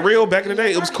was for real back in the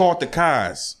day. It was called the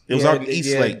Cos. It was out in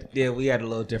East Lake. Yeah, we had a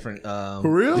little different. For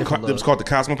real? It was called the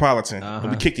Cosmopolitan.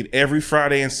 And we kicked it every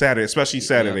Friday and Saturday, especially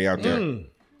Saturday out there.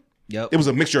 Yep. It was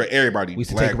a mixture of everybody. We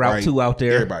used to take Route 2 out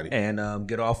there. Everybody. And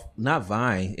get off, not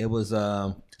Vine. It was...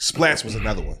 Splats was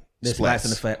another one. Splats in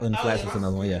the Flats was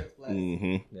another one, yeah.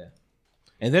 Mm-hmm. Yeah.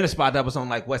 And then a spot that was on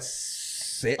like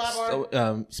West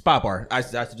 6th. Spot Bar. I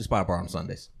used to do Spot Bar on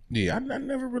Sundays. Yeah, I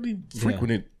never really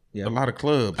frequented a lot of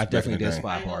clubs. I definitely did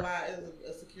Spot Bar. It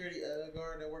was a security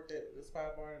guard that worked at the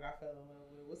Spot Bar and I fell in love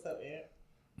with it. What's up, Ant?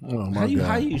 Oh, my God.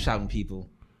 How you shouting people?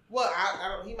 Well, I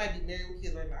don't. He might be married with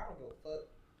kids right now. I don't give a fuck.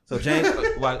 So James,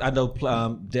 I know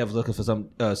Dev was looking for some.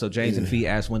 So James and Fee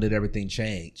asked, when did everything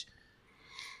change?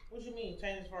 What you mean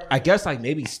change as far as? I guess like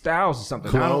maybe styles or something.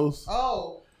 Clothes.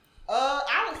 I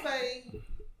would say.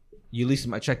 Ulysses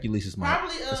mic. Check Ulysses mic.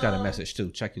 Probably, it's got a message too.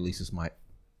 Check Ulysses mic.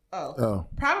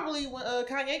 Probably when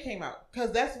Kanye came out,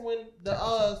 because that's when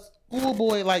the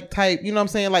schoolboy like type, you know what I'm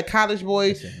saying, like college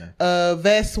boy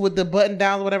vest with the button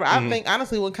down or whatever. I think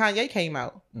honestly when Kanye came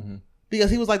out,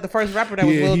 because he was like the first rapper that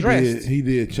was well dressed. He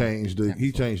did change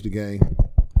he changed the game.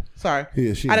 Sorry,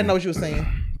 I didn't know what you were saying.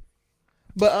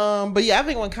 But yeah, I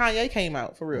think when Kanye came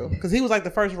out for real, because he was like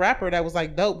the first rapper that was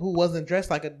like dope who wasn't dressed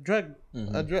like a drug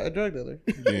dealer.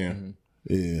 Yeah.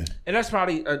 Yeah, and that's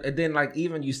probably and then like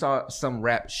even you saw some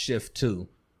rap shift too.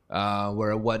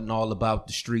 where it wasn't all about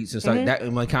the streets and stuff like that.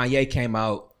 And when Kanye came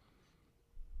out,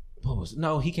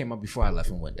 he came out before I left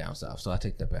and went down south. So I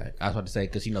take that back. I was about to say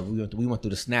because we went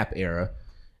through the Snap era.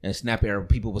 And Snap era,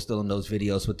 people were still in those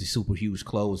videos with the super huge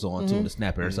clothes on too in the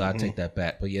Snap era. So I take that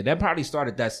back. But yeah, that probably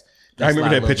started. I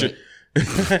remember that picture.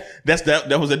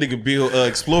 That was that nigga Bill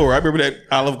Explorer. I remember that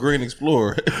olive green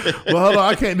Explorer. Well, hold on,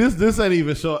 I can't. This ain't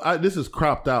even show. This is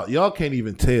cropped out. Y'all can't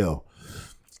even tell.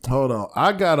 Hold on,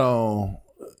 I got on.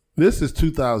 This is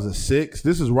 2006.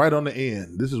 This is right on the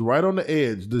end. This is right on the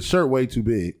edge. The shirt way too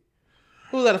big.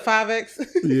 Who's that, a 5X?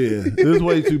 Yeah, this is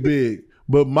way too big.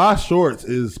 But my shorts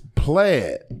is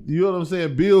plaid. You know what I'm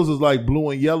saying? Bill's is like blue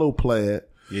and yellow plaid.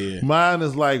 Yeah. Mine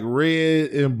is like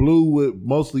red and blue with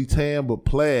mostly tan, but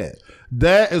plaid.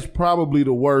 That is probably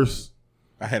the worst.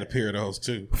 I had a pair of those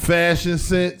too. Fashion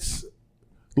sense.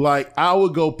 Like I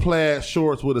would go plaid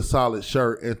shorts with a solid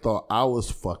shirt and thought I was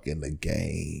fucking the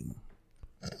game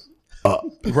up.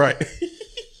 Right.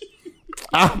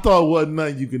 I thought wasn't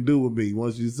nothing you can do with me.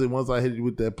 Once I hit you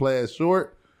with that plaid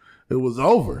short, it was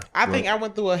over. I think I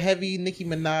went through a heavy Nicki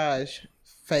Minaj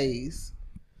phase.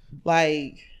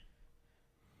 Like,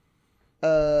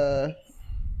 I'm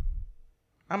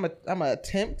a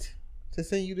attempt to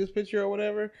send you this picture or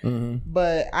whatever. Mm-hmm.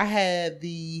 But I had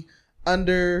the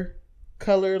under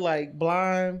color, like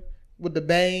blonde with the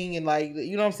bang and like,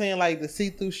 you know what I'm saying? Like the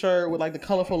see-through shirt with like the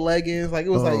colorful leggings. Like it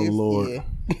was Lord. Yeah.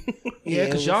 Yeah,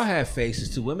 because y'all had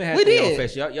faces too. Women had their own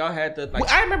faces. Y'all had the like.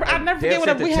 I never forget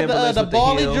whatever we had the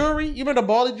bally jewelry. You remember the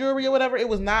bally jewelry or whatever? It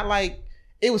was not like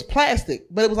it was plastic,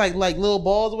 but it was like little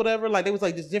balls or whatever. Like they was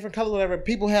like just different colors, whatever.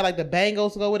 People had like the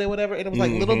bangles to go with it, whatever, and it was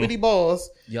like little bitty balls.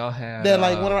 Y'all had that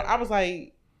like whenever I was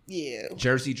like, yeah,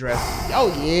 jersey dress.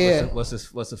 Oh yeah. What's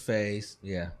the phase?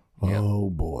 Yeah.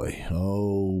 Oh boy.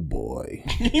 Oh boy.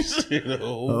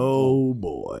 Oh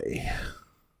boy.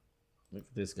 Look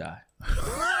at this guy.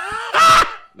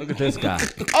 Look at this guy.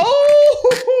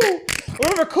 Oh,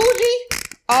 remember Coogee?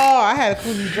 Oh, I had a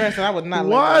Coogee dress and I would not.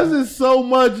 Why is it so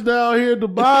much down here at the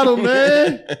bottom,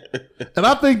 man? And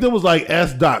I think there was like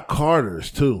S.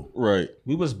 Carter's too. Right.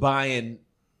 We was buying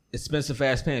expensive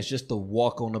ass pants just to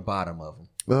walk on the bottom of them.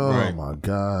 Oh my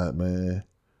God, man.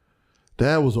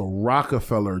 That was a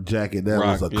Rockefeller jacket. That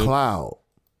was a cloud.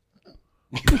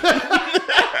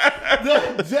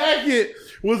 The jacket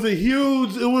was a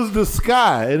huge, it was the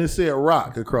sky and it said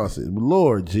rock across it.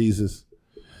 Lord Jesus.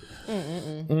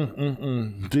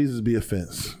 Jesus be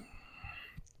offense.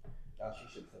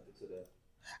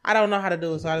 I don't know how to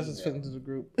do it, so I just fit into the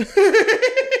group.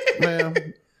 Ma'am,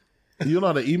 you know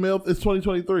how to email? It's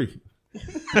 2023.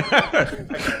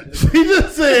 She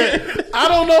just said, I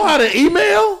don't know how to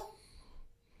email?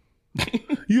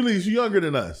 You least younger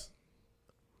than us.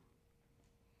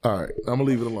 All right, I'm gonna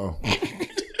leave it alone.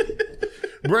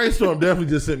 Brainstorm definitely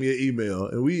just sent me an email,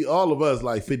 and we all of us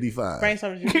like 55.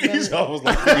 Brainstorm, did you email it? Almost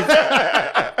like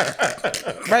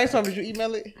 55. Brainstorm, did you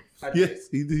email it? Yes,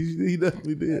 he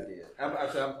definitely did. I'm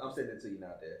sending it to you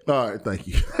now, Dad. All right, thank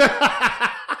you.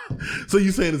 So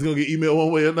you saying it's gonna get emailed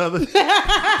one way or another?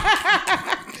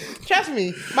 Trust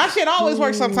me, my shit always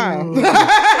works sometimes. Yo,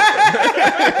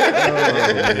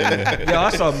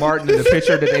 I saw Martin in the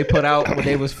picture that they put out when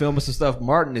they was filming some stuff.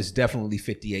 Martin is definitely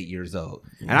 58 years old,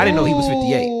 and I didn't know he was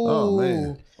 58. Oh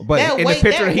man! But that in weight, the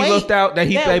picture that he weight, looked out that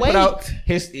they put out, weight.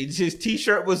 his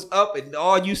t-shirt was up, and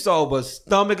all you saw was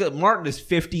stomach. Martin is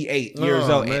 58 years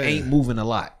old and ain't moving a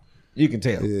lot. You can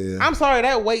tell. Yeah. I'm sorry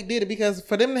that weight did it, because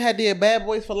for them to have did Bad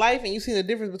Boys for Life, and you see the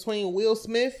difference between Will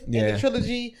Smith in the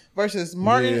trilogy versus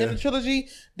Martin in the trilogy,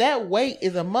 that weight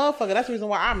is a motherfucker. That's the reason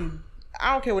why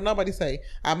I don't care what nobody say.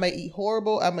 I may eat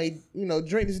horrible. I may,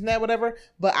 drink this and that, whatever.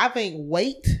 But I think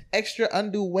extra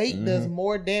undue weight does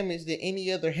more damage than any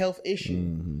other health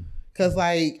issue. Cause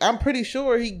I'm pretty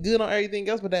sure he good on everything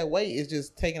else, but that weight is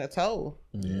just taking a toll.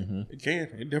 Mm-hmm. It can.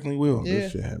 It definitely will. Yeah.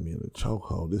 This shit had me in a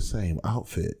chokehold. This same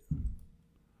outfit.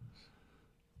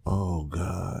 Oh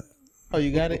God. Oh,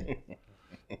 you got it?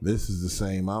 This is the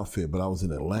same outfit, but I was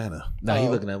in Atlanta. Nah, he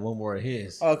looking at one more of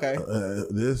his. Okay.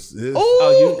 This is.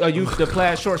 Oh, you the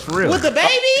plaid shorts for real? With the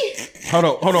baby? Hold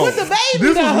on. With the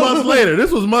baby?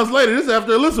 This was months later. This is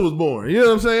after Alyssa was born. You know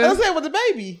what I'm saying? I said with the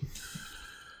baby.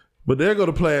 But there go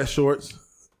the plaid shorts.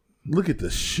 Look at the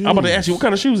shoes. I'm about to ask you, what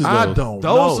kind of shoes is those? I don't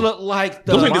know. Those look like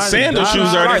the Those like the sandal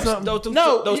shoes, are they?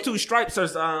 Those two stripes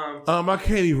are I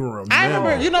can't even remember. I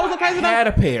remember. You know what's the crazy I had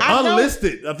a pair.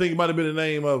 Unlisted. I think it might have been the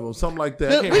name of them. Something like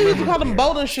that. I can't We used to remember. call them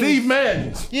bowling shoes. Steve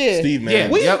Madden's. Yeah. Steve Madden. Yeah.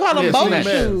 We used to call them Yeah, bowling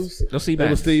Steve shoes. Those Steve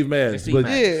It was Steve Madden's. Steve But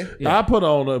Madden. Yeah. I put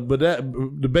on but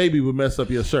the baby would mess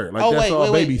up your shirt. Like Oh, that's wait,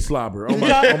 all wait, baby wait. slobber on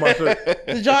my shirt.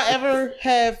 Did y'all ever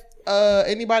have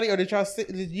anybody, or did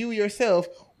you yourself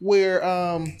wear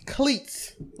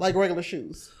cleats like regular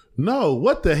shoes? No,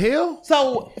 what the hell?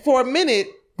 So for a minute,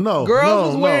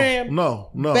 girls was wearing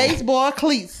baseball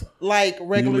cleats like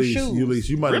regular shoes.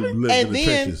 You might have lived in the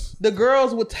trenches. The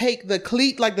girls would take the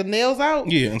cleat, like the nails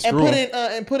out, and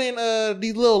put in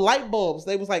these little light bulbs.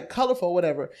 They was like colorful, or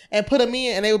whatever, and put them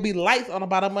in, and they would be lights on the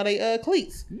bottom of their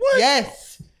cleats. What?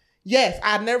 Yes.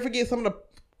 I'll never forget some of the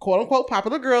quote unquote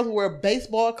popular girls who wear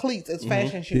baseball cleats as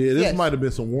fashion shoes. Yeah, this might have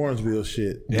been some Warrensville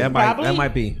shit. Yeah, that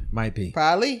might be.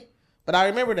 Probably. But I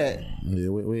remember that. Yeah,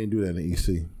 we didn't do that in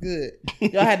EC. Good.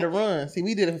 Y'all had to run. See,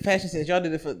 we did it for fashion sense. Y'all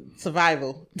did it for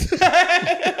survival.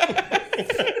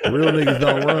 Real niggas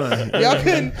don't run.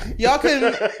 Y'all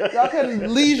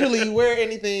couldn't leisurely wear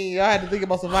anything. Y'all had to think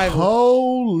about survival.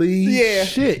 Holy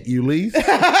shit, Ulysses.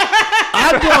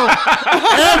 I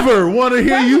don't ever want to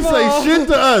hear you say shit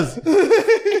to us.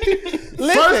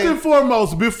 First and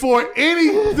foremost, before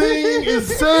anything is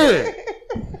said,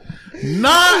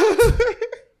 not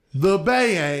the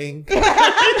bayang. The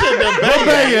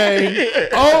bayang.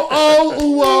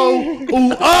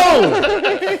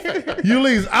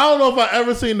 Ulysses, I don't know if I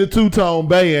ever seen the two-tone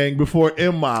bayang before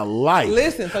in my life.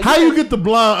 Listen. So how you get the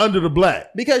blonde under the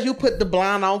black? Because you put the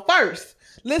blonde on first.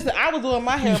 Listen, I was doing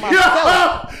my hair myself.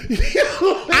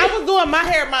 I was doing my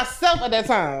hair myself at that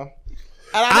time.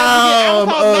 And I was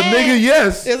so mad. Nigga,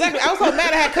 yes. Exactly. I was so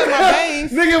mad I had cut my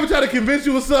bangs. Nigga ever try to convince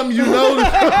you of something you know? I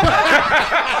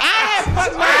had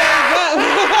fucked my bangs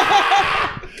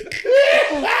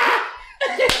up.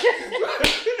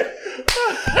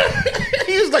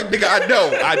 He was like, nigga, I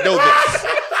know this.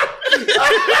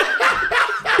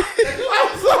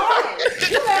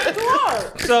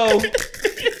 So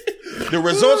the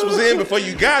results was in before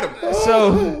you got them.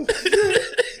 So,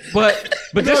 but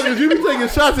this, you be taking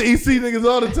shots at EC niggas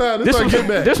all the time.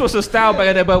 This was a style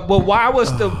back then, but why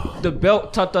was the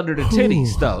belt tucked under the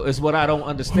titties though? Is what I don't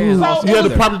understand. So you had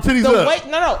to prop the titties up.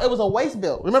 No, it was a waist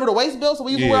belt. Remember the waist belt? So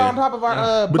we used to wear on top of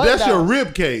our. But that's your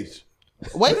rib cage.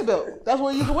 Waist belt. That's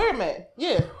what we used to wear them at.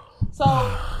 Yeah. So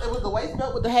it was the waist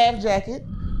belt with the half jacket.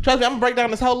 Trust me, I'm gonna break down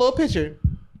this whole little picture.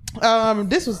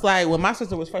 This was like when my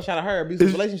sister was fresh out of her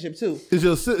abusive relationship too.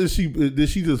 Did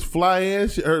she just fly in?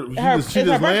 She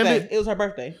just landed? It was her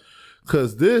birthday.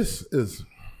 Cause this is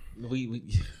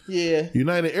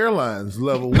United Airlines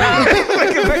level wings.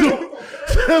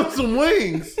 Some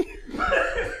wings.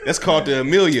 That's called the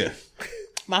Amelia.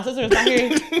 My sister is not here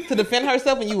to defend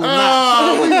herself, and you will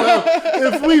not.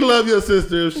 If we love your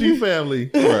sister, if she family,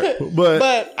 right?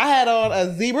 But I had on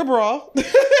a zebra bra.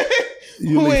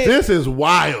 This is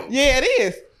wild. Yeah, it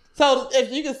is. So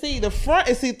if you can see, the front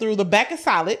is see-through, the back is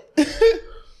solid.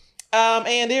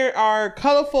 And there are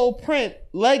colorful print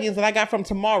leggings that I got from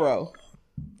Tomorrow.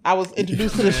 I was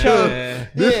introduced to the show.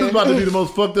 This is about to be the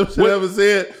most fucked up shit I ever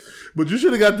said. But you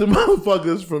should have got the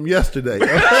motherfuckers from yesterday.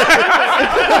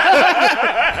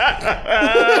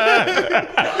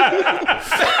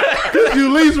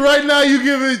 Ulysses, right now you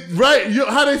give it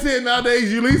how they say it nowadays.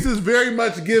 Ulysses is very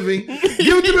much giving. Give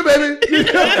it to me, baby.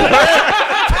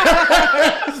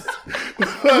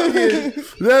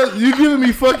 You giving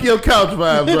me fuck your couch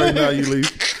vibes right now,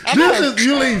 Ulysses. This is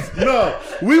Ulysses. No,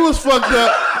 we was fucked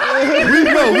up.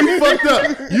 We fucked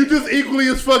up. You just equally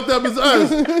as fucked up as us.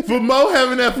 For Mo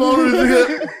having that phone on his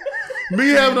hip, me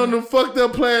having on them fucked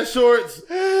up plaid shorts,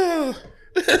 and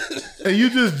you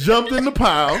just jumped in the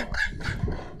pile.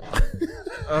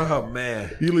 Oh man,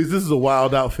 Ulysses, this is a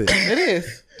wild outfit. It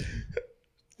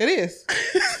is.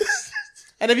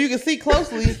 And if you can see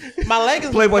closely, my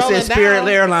leggings. Playboy said Spirit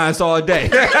Airlines all day.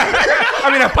 I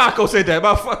mean, Paco said that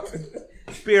about fucking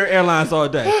Spirit Airlines all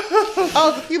day.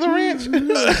 Oh, Tequila Ranch.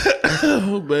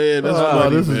 Oh man, that's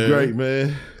funny, this is great,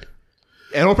 man.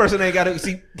 And one person ain't got to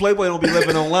see. Playboy don't be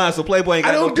living online, so Playboy ain't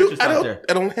got no pictures out there.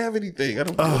 I don't have anything.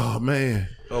 Oh man.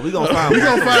 Oh, we gonna find. We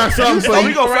gonna find something.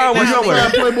 We gonna find one somewhere.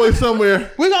 Find Playboy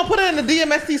somewhere. We gonna put it in the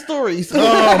DMST stories. Oh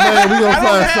man, we gonna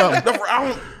find something.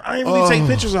 I didn't really take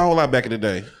pictures a whole lot back in the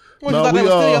day. What, you thought that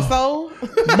was still your soul?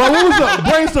 But what was y'all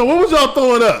brainstorm? What was y'all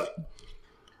throwing up?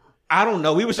 I don't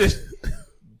know. We was just.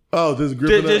 Oh, just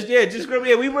gripping up? Just gripping.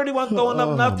 Yeah, we really wasn't throwing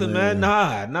up nothing, man.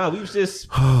 Nah. We was just,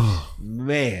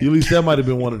 man. At least that might have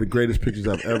been one of the greatest pictures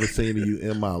I've ever seen of you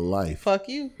in my life. Fuck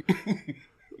you.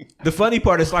 The funny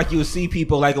part is like you would see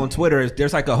people like on Twitter.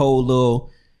 There's like a whole little.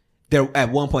 There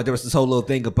at one point there was this whole little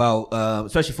thing about,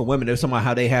 especially for women. There's somehow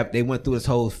how they went through this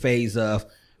whole phase of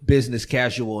business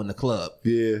casual in the club.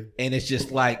 Yeah. And it's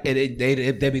just like they'd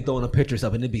be throwing the pictures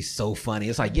up and it'd be so funny.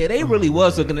 It's like, yeah, they really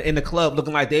was looking in the club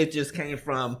looking like they just came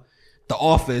from the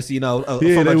office, from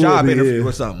a job interview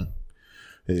or something.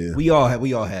 Yeah. We all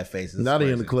have faces. It's Not in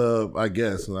the crazy. club, I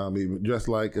guess. I mean, just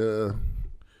like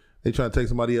they try to take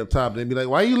somebody up top, they be like,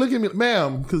 "Why are you looking at me,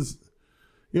 ma'am?" Because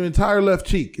your entire left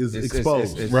cheek is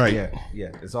exposed. Right.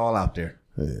 Yeah. It's all out there.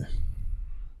 Yeah.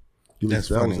 That's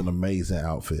that funny. was an amazing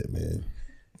outfit, man.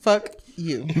 Fuck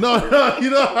you. No, I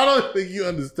don't think you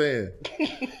understand.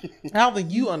 I don't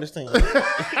think you understand.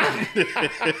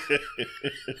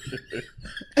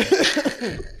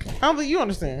 I don't think you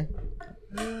understand.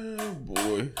 Oh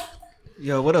boy.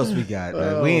 Yo, what else we got?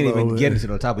 Oh, we ain't even man. getting to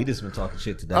the topic. We just been talking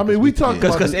shit today. I mean, we talked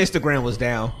about because Instagram was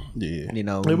down. Yeah. You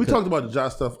know, Hey, we talked about the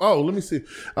Josh stuff. Oh, let me see.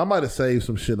 I might have saved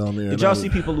some shit on there. Did y'all see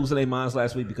people losing their minds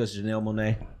last week because of Janelle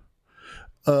Monáe?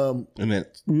 And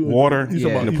that water You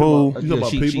talking in the about- pool. You talking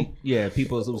about people?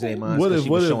 People was losing their minds. What 'cause if she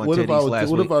was what if showing what if I titties would, last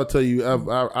what week. if I tell you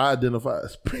I identify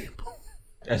as people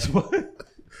That's what.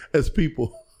 as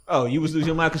people? Oh, you was losing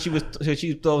your mind because she was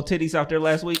throwing titties out there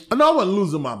last week. No, I wasn't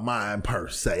losing my mind per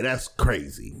se. That's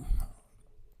crazy.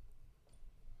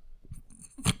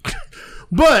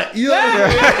 But you know,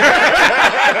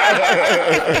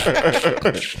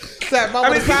 That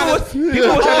moment of silence.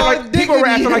 People were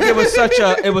acting like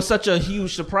it was such a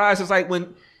huge surprise. It's like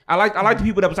when I like the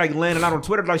people that was like landing out on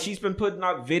Twitter. Like she's been putting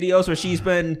out videos where she's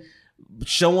been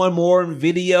showing more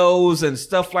videos and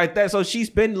stuff like that. So she's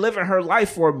been living her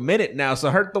life for a minute now. So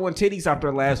her throwing titties out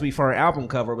there last week for her album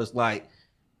cover was like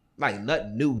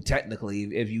nothing new technically.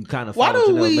 If you kind of Why follow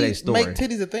do Janelle we Monáe's story, make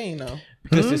titties a thing though?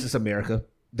 because this is America.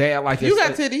 They act like You it's,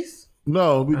 got titties.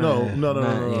 no.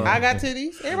 yeah. I got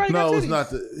titties. Everybody got No, titties. it's not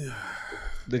the.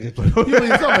 Nigga,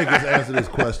 Please don't make us answer this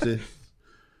question.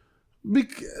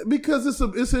 Because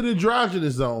it's an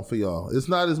androgynous zone for y'all. It's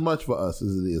not as much for us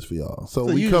as it is for y'all. So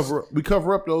we you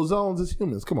cover up those zones as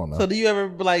humans. Come on now. So do you ever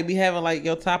like be having like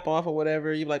your top off or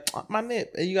whatever? You like my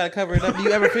nip, and you gotta cover it up. Do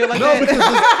you ever feel like No, that?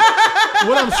 because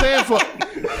what I'm saying for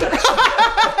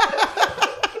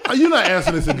you're not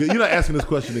asking this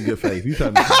question in good faith. You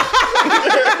trying to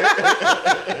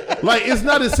like it's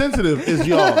not as sensitive as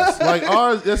y'all's. Like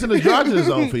ours, that's an androgynous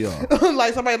zone for y'all.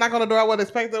 Like somebody knock on the door, I wouldn't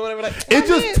expect it or whatever. Like It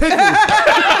just tickles.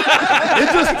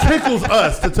 It just tickles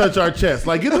us to touch our chest.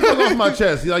 Like get the fuck off my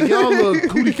chest. Like y'all little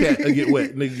cootie cat and get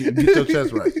wet. Nigga, get your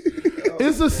chest right.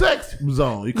 It's a sex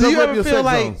zone. You do you cover up ever your feel sex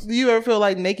like? zones. Do you ever feel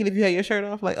like naked if you had your shirt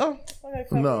off? Like oh, I gotta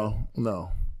cover it. No.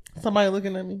 Somebody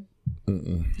looking at me.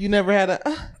 You never had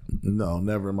a. No,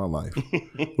 never in my life.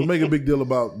 We make a big deal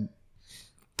about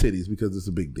titties because it's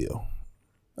a big deal.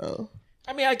 Oh.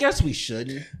 I mean, I guess we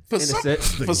shouldn't. For in a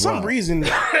sense. some reason,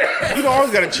 you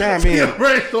always got to chime in.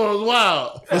 Brainstorm is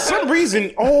wild. For some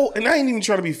reason, and I ain't even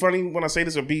trying to be funny when I say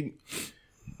this or be,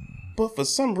 but for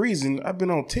some reason, I've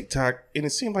been on TikTok and it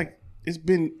seemed like it's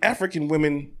been African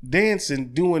women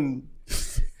dancing, doing.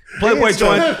 Playboy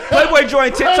joined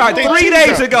TikTok They 3 titties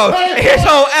days out. ago. His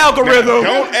whole algorithm.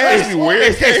 Don't ask me where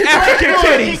it came. African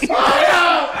titties.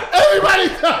 Everybody,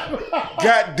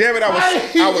 God damn it!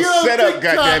 I was set up.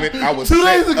 God damn it! I was 2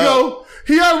 set days ago.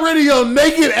 He already on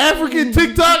naked African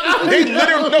TikTok. They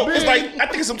literally no. It's like I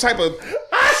think it's some type of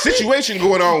situation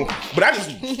going on. But I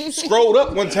just scrolled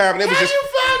up one time and it was just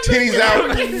titties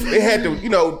out. They had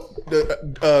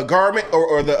the garment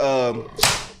or the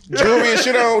jewelry and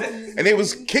shit on, and they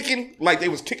was kicking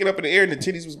up in the air, and the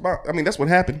titties was. I mean, that's what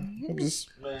happened.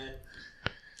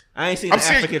 I ain't seen an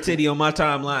African titty on my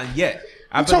timeline yet.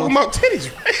 I'm talking about titties,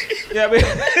 right? Yeah, I mean,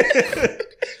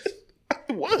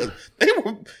 It was.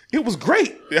 It was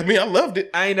great. I mean, I loved it.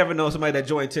 I ain't never known somebody that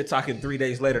joined TikTok and 3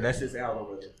 days later, that's his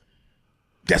algorithm.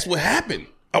 That's what happened.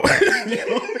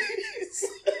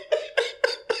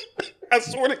 I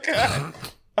swear to God,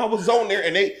 I was on there,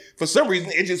 and for some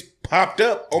reason, it just popped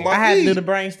up on my feed. I had to do the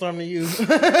brainstorm to you.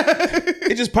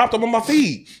 It just popped up on my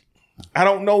feed. I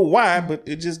don't know why, but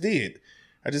it just did.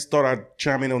 I just thought I'd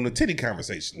chime in on the titty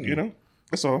conversation. You know,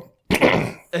 that's all.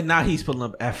 And now he's pulling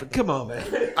up Africa. Come on,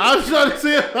 man. I was trying to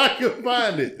see if I could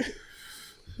find it.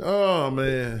 Oh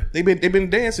man, They've been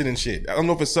dancing and shit. I don't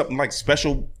know if it's something like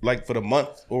special, like for the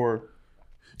month or.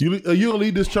 you gonna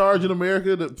lead this charge in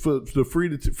America for free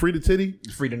the titty?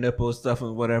 Free the nipple stuff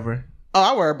and whatever. Oh,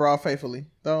 I wear a bra faithfully.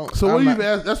 Don't. So I'm what do you not- even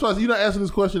ask? That's why you're not asking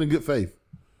this question in good faith.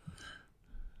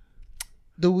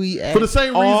 Do we ask For the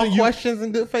same all reason questions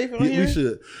in good faith on here? We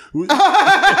should. For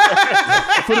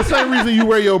the same reason you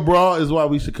wear your bra is why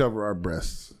we should cover our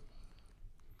breasts.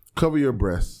 Cover your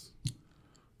breasts.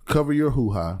 Cover your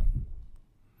hoo-ha.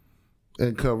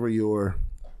 And cover your...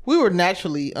 We were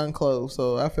naturally unclothed,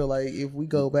 so I feel like if we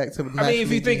go back to the I mean, if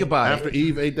you think about After it.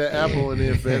 Eve ate that apple and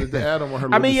then fed it to Adam on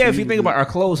her I mean, yeah, little if you seed, think about our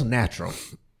clothes natural.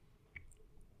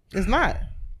 it's not.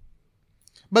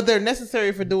 But they're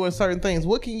necessary for doing certain things.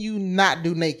 What can you not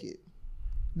do naked?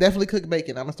 Definitely cook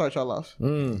bacon. I'm gonna start y'all off.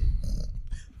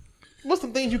 What's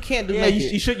some things you can't do? Yeah,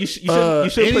 naked? you should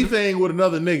anything with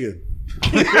another nigga.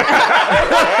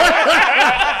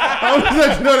 I want to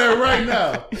let you know that right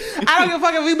now. I don't give a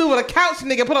fuck if we do with a couch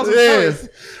nigga. Put on some Yes. shorts.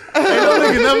 Ain't no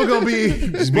nigga never gonna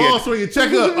be ball swinging.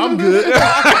 Check up. I'm good.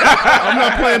 I'm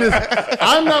not playing this.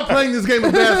 I'm not playing this game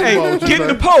of basketball. Hey, with you, get in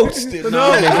the sir. post.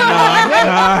 No,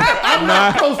 I'm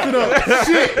not posted up.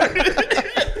 Shit.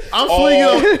 I'm swinging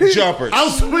All on jumpers. I'm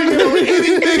swinging on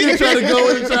any nigga trying to go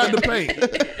inside the paint.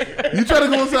 You try to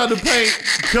go inside the paint,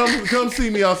 come see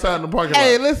me outside in the parking lot.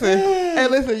 Hey,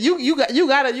 listen. You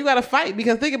gotta fight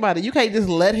because think about it. You can't just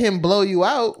let him blow you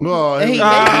out. No, And he so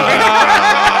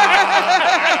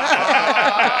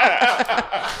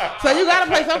you gotta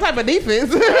play some type of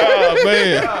defense. Oh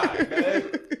man,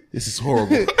 this is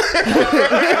horrible.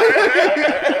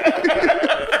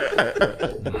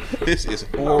 This is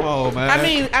horrible. Oh man.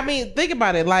 I mean, think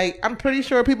about it. Like, I'm pretty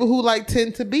sure people who like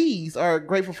tend to bees are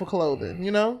grateful for clothing.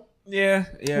 You know, Yeah.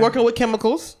 working with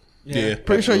chemicals. Yeah,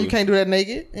 Pretty sure you can't do that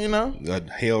naked. You know,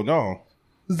 hell no.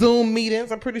 Zoom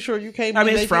meetings. I'm pretty sure you can't. I be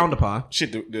mean, it's naked. frowned upon.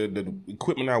 Shit, the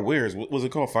equipment I wear is what was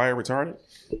it called? Fire retardant?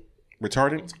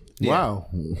 Retardant? Wow.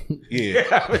 Yeah.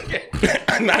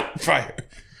 Not fire.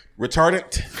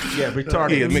 Retardant. Yeah,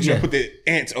 retarded. Yeah, make sure I put the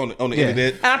ants on the end of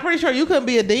that. And I'm pretty sure you couldn't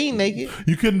be a dean naked.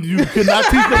 You could not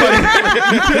teach nobody.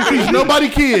 You couldn't teach nobody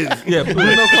kids. Yeah, with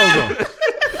no clothes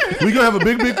on. We gonna have a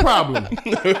big problem.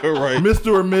 Right.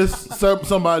 Mr. or Miss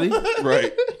somebody,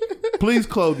 Right. please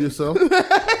clothe yourself.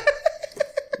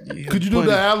 Could you do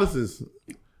dialysis?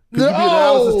 Could you be a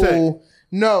dialysis tech?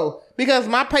 No, because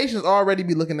my patients already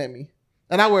be looking at me,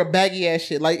 and I wear baggy ass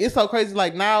shit. Like, it's so crazy.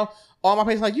 Like, now all my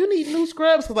patients like, you need new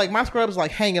scrubs, because like my scrubs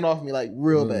like hanging off me like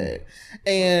real bad.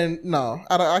 And no,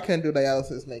 I couldn't do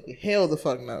dialysis naked. Hell the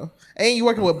fuck no. And you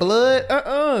working with blood?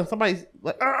 Somebody's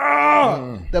like,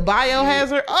 the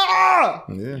biohazard.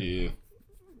 Yeah.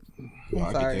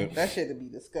 I'm sorry, that shit would be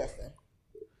disgusting.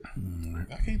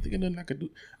 I can't think of nothing I could do.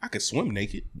 I could swim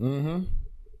naked.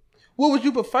 What would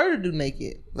you prefer to do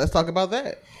naked? Let's talk about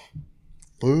that.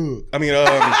 I mean,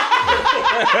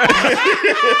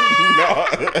 No,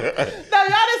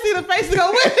 y'all didn't see the face to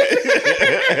go with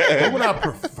it. What would I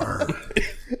prefer?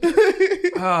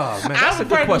 Oh man, I that's a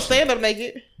prefer good to question. stand up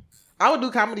naked. I would do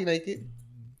comedy naked.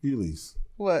 Elise.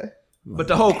 What? But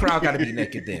the whole crowd got to be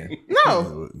naked then.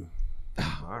 No,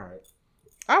 All right.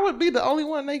 I would be the only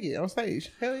one naked on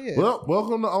stage. Hell yeah. Well,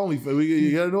 welcome to OnlyFans.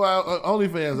 You got to know our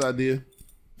OnlyFans idea.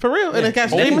 For real. And it got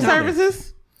streaming Naked comedy.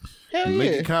 services. Hell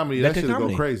Make yeah. it comedy. That Naked shit go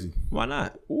comedy. crazy. Why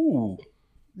not? ooh.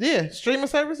 Yeah, streaming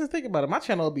services. Think about it. My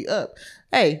channel will be up.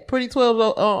 Hey, Pretty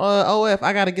 12 on OF.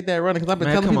 I got to get that running because I've been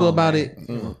Man, telling come people on, about man. it.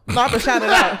 No, I've been shouting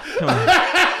it out.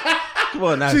 Come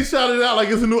on now. She shouted it out like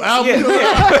it's a new album.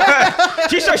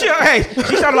 She sounded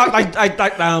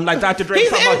like Dr. Dre He's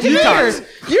talking an about engineer.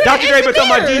 detox. You're Dr. Dre been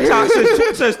talking about engineer.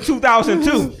 detox since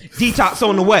 2002. Detox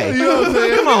on the way. You know what I'm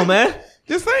saying? Come on, man.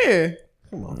 Just saying.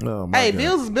 Oh, my Hey, God.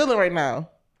 bills is building right now.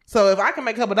 So if I can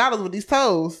make a couple dollars with these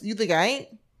toes, you think I ain't?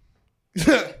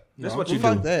 That's what you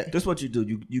fuck do. that. That's what you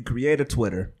do. You create a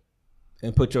Twitter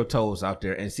and put your toes out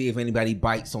there and see if anybody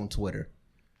bites on Twitter.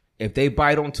 If they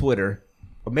bite on Twitter,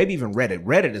 or maybe even Reddit.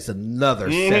 Reddit is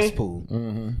another cesspool.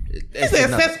 It's said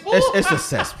another- cesspool? It's a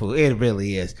cesspool. It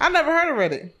really is. I never heard of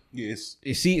Reddit. Yes.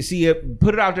 You see it.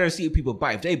 Put it out there and see if people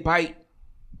bite. If they bite,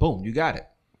 boom, you got it.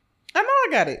 I know I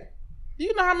got it. Do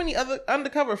you know how many other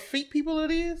undercover feet people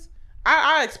it is?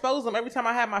 I expose them every time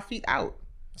I have my feet out.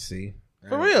 See,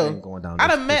 For I real. ain't going down I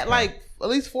this- done this met path. like at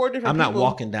least 4 different I'm people. not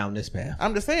walking down this path.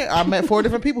 I'm just saying. I met 4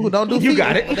 different people who don't do feet. You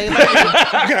got it. They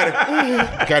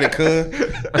like Got it, cuz.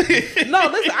 no,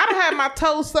 listen, I done had my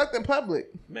toes sucked in public.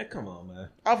 Man, come on, man.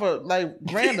 Off of like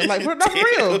random. Like, for, not for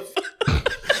real.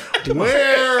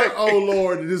 Where, oh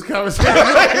Lord, did this conversation go?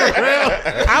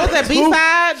 I was at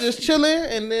B-side just chilling,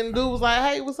 and then dude was like,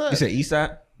 hey, what's up? You said East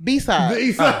Side? B-side. The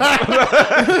East Side.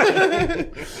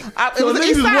 It So was the niggas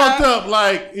East just walked side. up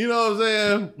like, you know what I'm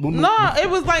saying? No, it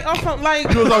was like on some like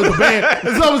It was always a band.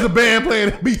 It's always a band playing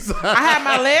at B-side. I had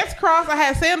my legs crossed. I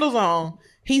had sandals on.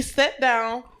 He sat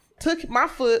down, took my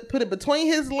foot, put it between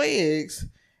his legs,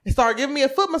 and started giving me a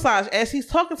foot massage as he's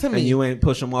talking to me. And you ain't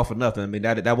push him off or nothing. I mean,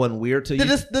 that wasn't weird to you.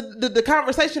 the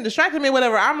conversation distracted me,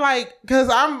 whatever. I'm like, because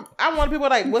I'm one people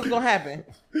like, what's gonna happen?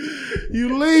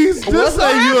 You least What's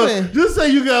gonna happen? just say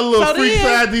you got a little So freak then-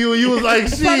 side to you, and you was like,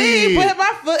 So then he shit. put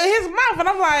my foot in his mouth, and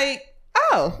I'm like,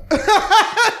 oh.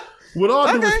 With all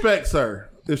due Okay. respect, sir,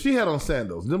 if she had on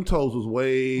sandals, them toes was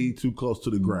way too close to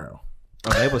the ground. Oh,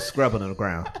 they was scrubbing on the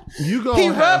ground. You go. He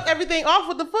rubbed everything off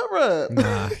with the foot rub.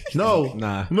 No,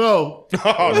 Nah. no.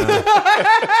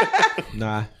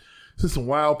 Nah. There's some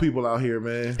wild people out here,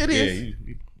 man. It Yeah, is.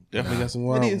 you definitely got some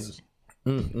wild. It is.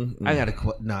 I got a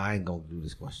nah. I ain't gonna do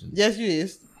this question. Yes, you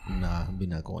is. Nah, we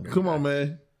not going there. Come on,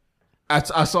 man.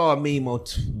 I saw a meme on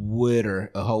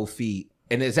Twitter, a whole feed,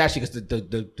 and it's actually because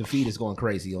the feed is going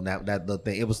crazy on that little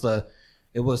thing. It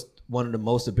was one of the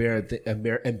most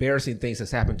embarrassing things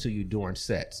that's happened to you during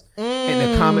sex,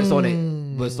 and the comments on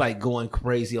it was like going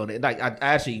crazy on it. Like I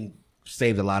actually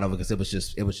saved a lot of it because it was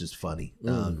just funny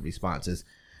responses.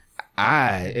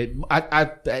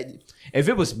 If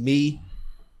it was me,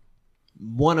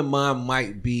 one of mine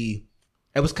might be.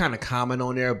 It was kind of common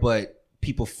on there, but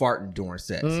people farting during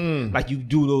sex. Like you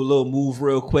do a little move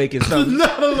real quick and something.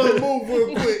 Not a little move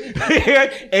real quick.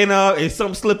 and if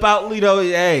something slip out,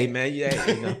 hey man, yeah,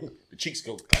 The cheeks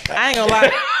go. I ain't gonna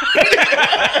lie.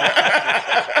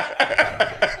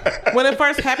 When it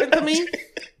first happened to me,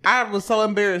 I was so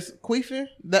embarrassed queefing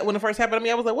that when it first happened to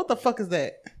me, I was like, what the fuck is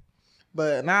that?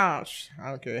 But now, I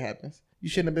don't care what happens. You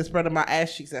shouldn't have been spreading my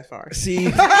ass cheeks that far. See,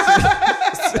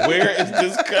 Where is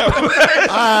this coming?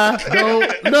 I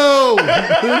don't know.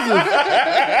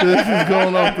 This is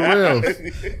going off the rails.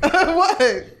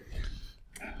 What?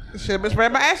 Should have been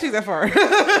spreading my ass cheeks that far.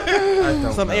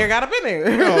 Some air got up in there.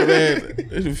 Oh man,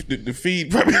 the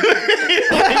feed probably.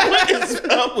 What is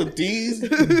up with these?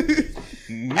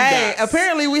 Hey,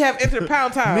 apparently we have entered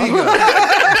Pound Town.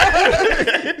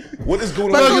 What is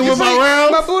going Fucking on? with my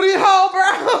rounds? My booty hole,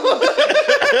 bro.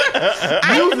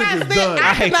 Music is done.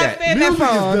 I hate cannot that. stand Music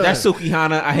that is song. done. That's Suki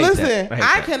Hana. I hate Listen, that. I hate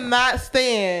that. cannot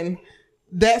stand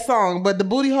that song, but the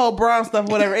booty hole brown stuff,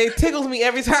 whatever, it tickles me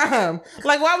every time.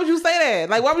 Like, why would you say that?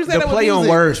 Like, why would you say The that with play on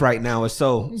music? words right now is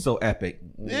so epic.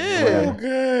 Yeah.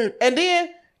 Good. And then,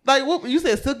 like, what you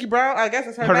said, Silky Brown? I guess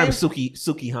that's her, Her name. name is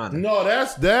Suki Hana. No,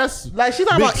 that's Like, she's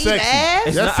talking Big about eating Sexy. ass.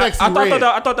 It's That's not- Sexy I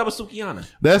Red. thought that was Suki Hana.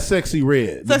 That's Sexy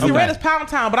Red. Sexy Okay. Red is Pound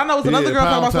Town, but I know it's another Yeah, girl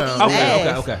talking Pound about some Town. eating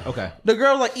ass. Okay. The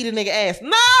girl like eating nigga ass.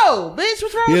 No, bitch,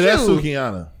 what's wrong Yeah, with that's you?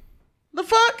 Sukiana. The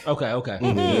fuck? Okay.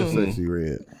 Yeah, that's Sexy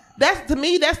Red. That's to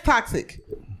me, that's toxic.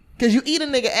 Cause you eat a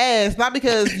nigga ass not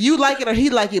because you like it or he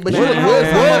like it, but you What? the whole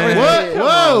time. What? Come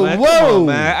on, man. Come Whoa! on,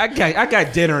 man. I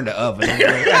got dinner in the oven.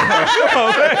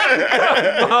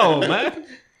 Come on, man.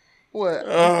 What?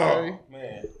 Oh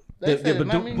man.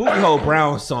 The Booty Hole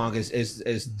Brown song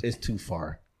is too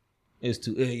far. It's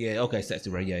too okay, Sexy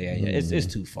Red. Yeah. It's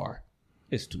too far.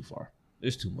 It's too far.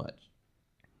 It's too much.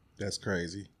 That's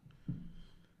crazy.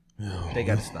 They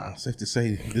gotta stop. Safe to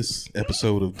say, this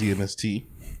episode of DMST.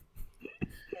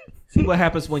 See what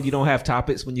happens when you don't have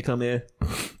topics when you come in?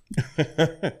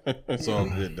 It's all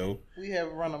good though. We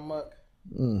have run amok.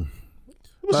 It's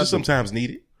just sometimes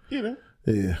needed. You know,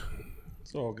 Yeah.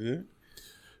 it's all good.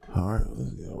 All right,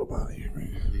 let's get all about here,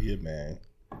 man. Yeah, man.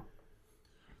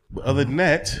 But other than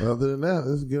that, Other than that,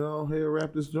 let's get on here,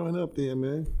 wrap this joint up there,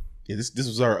 man. yeah, this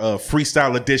was our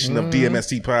freestyle edition of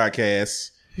DMST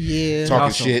podcast. Yeah. Talking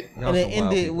Y'all some- shit. y'all And it some wild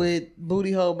ended people. with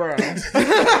Booty Hole Brown. That's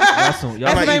Y'all some- y'all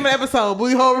the like- name of the episode,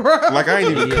 Booty Hole Brown. Like I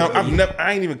ain't even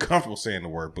I ain't even comfortable saying the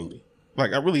word booty.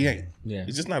 Like I really ain't. Yeah.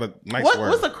 It's just not a nice word.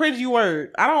 What's a cringy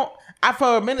word?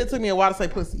 For a minute it took me a while to say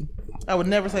pussy. I would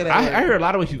never say that word. I hear a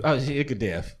lot of you. Oh, shit, it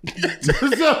deaf.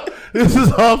 So, this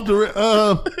is off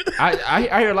the.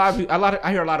 I hear a lot of people,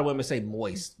 I hear a lot of women say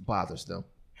moist bothers them.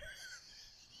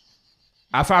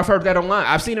 I've heard that online.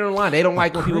 I've seen it online. They don't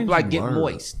like when people like get word.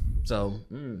 moist. So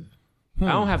I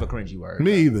don't have a cringy word.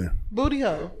 Me either. Booty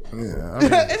hole. Yeah.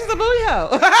 It's just a booty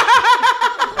hole.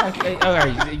 Okay, all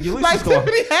right. Like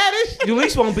Tiffany Haddish.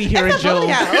 Ulysses won't be here in It's a booty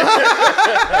June.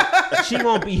 hole. She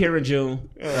won't be here in June.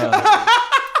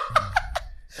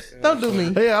 Don't do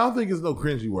me. Hey, I don't think it's no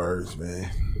cringy words, man.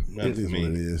 None It for is me.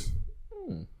 what it is.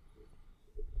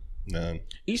 None.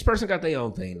 Each person got their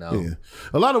own thing, though. Yeah.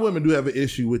 A lot of women do have an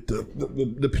issue with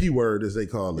the P word, as they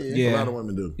call it. Yeah. A lot of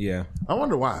women do. Yeah. I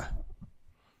wonder why.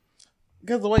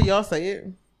 Because the way y'all say it.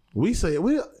 We say it.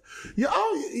 We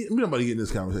nobody getting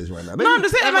this conversation right now. No, I'm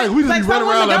just saying, act we just like be some running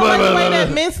women around don't like, like the blah, way blah, that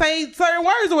blah. men say certain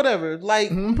words or whatever. Like,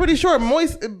 I'm pretty sure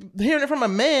moist, hearing it from a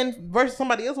man versus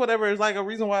somebody else, whatever, is like a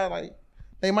reason why, like,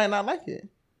 they might not like it.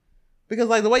 Because,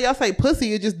 like, the way y'all say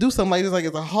pussy, it just do something like this, like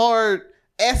it's a hard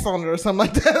S on it or something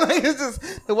like that. Like, it's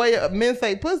just the way men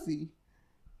say pussy.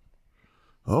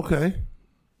 Okay.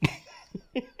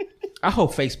 I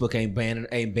hope Facebook ain't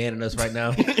banning us right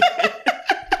now.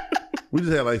 We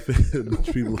just had like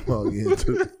 50 people log in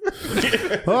too.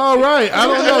 All right. I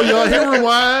don't know, y'all. Hit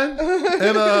rewind.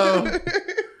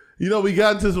 And we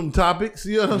got into some topics,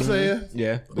 you know what I'm saying?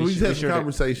 Yeah. We just had some did.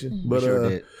 conversation. But sure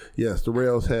did. yes, the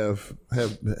rails have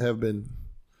been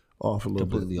off a little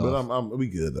Completely bit. off. But we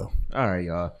good though. All right,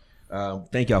 y'all.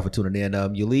 Thank y'all for tuning in.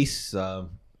 Ulysses,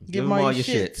 give them all your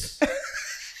shits.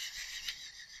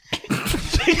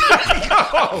 She gotta go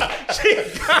home.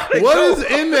 What is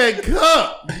in that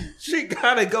cup? She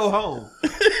gotta go home.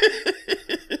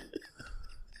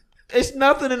 It's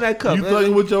nothing in that cup. You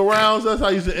playing with your rounds? That's how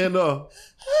you should end up.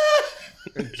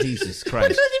 Jesus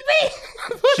Christ.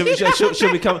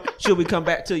 Should we come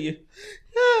back to you?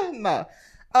 No.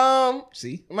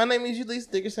 See? My name is Ulysses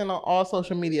Dickerson on all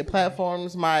social media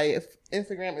platforms. My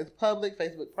Instagram is public,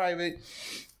 Facebook private.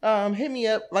 Hit me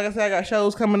up. Like I said, I got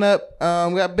shows coming up.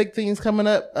 We got big things coming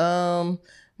up.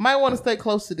 Might want to stay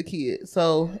close to the kids.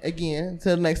 So again,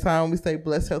 until next time, we stay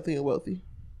blessed, healthy, and wealthy.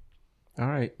 All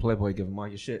right, Playboy, give them all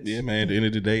your shit. Yeah, man. At the end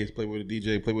of the day, it's Playboy the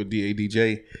DJ, Playboy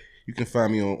DADJ. You can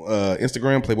find me on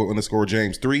Instagram,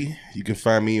 Playboy_James3. You can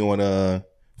find me on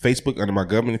Facebook under my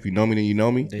government. If you know me, then you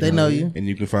know me. They know you. And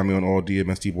you can find me on all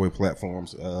DMST Boy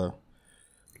platforms.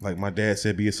 Like my dad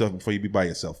said, be yourself before you be by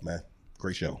yourself, man.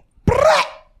 Great show.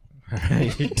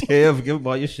 Dev, give them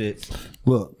all your shit.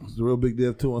 Look, it's the Real Big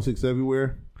Dev 216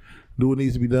 everywhere. Do what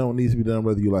needs to be done. What needs to be done,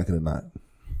 whether you like it or not.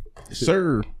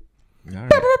 Sir.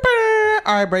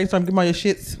 All right, Brainstorm, give me all your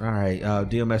shits. All right,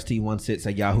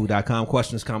 DMST16@yahoo.com.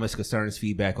 Questions, comments, concerns,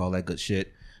 feedback, all that good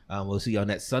shit. We'll see y'all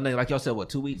next Sunday. Like y'all said, what,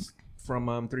 2 weeks from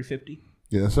 350?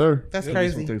 Yes, sir. That's 2 weeks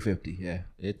crazy. from 350, yeah.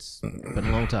 It's been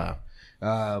a long time.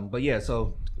 But yeah,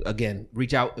 so again,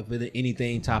 reach out if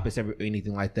anything, topics,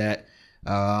 anything like that.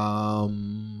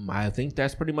 I think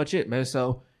that's pretty much it, man.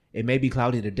 So it may be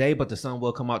cloudy today, but the sun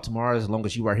will come out tomorrow as long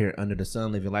as you are here under the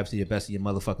sun. Live your life to your best of your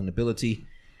motherfucking ability.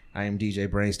 I am DJ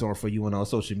Brainstorm for you on all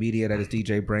social media. That is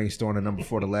DJ Brainstorm, the number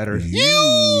 4 the letters.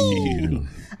 You.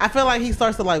 I feel like he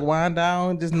starts to like wind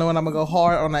down, just knowing I'm gonna go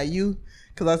hard on that you.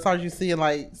 Cause I started you seeing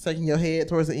like shaking your head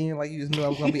towards the end, like you just knew I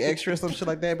was gonna be extra or some shit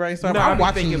like that. Brainstorm. No, I'm I'm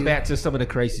watching thinking you. back to some of the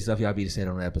crazy stuff y'all be saying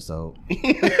on the episode.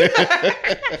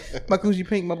 My coochie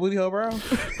pink, my booty hole brown.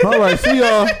 All right, see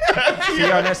y'all. See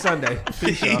y'all next Sunday.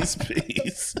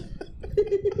 Peace.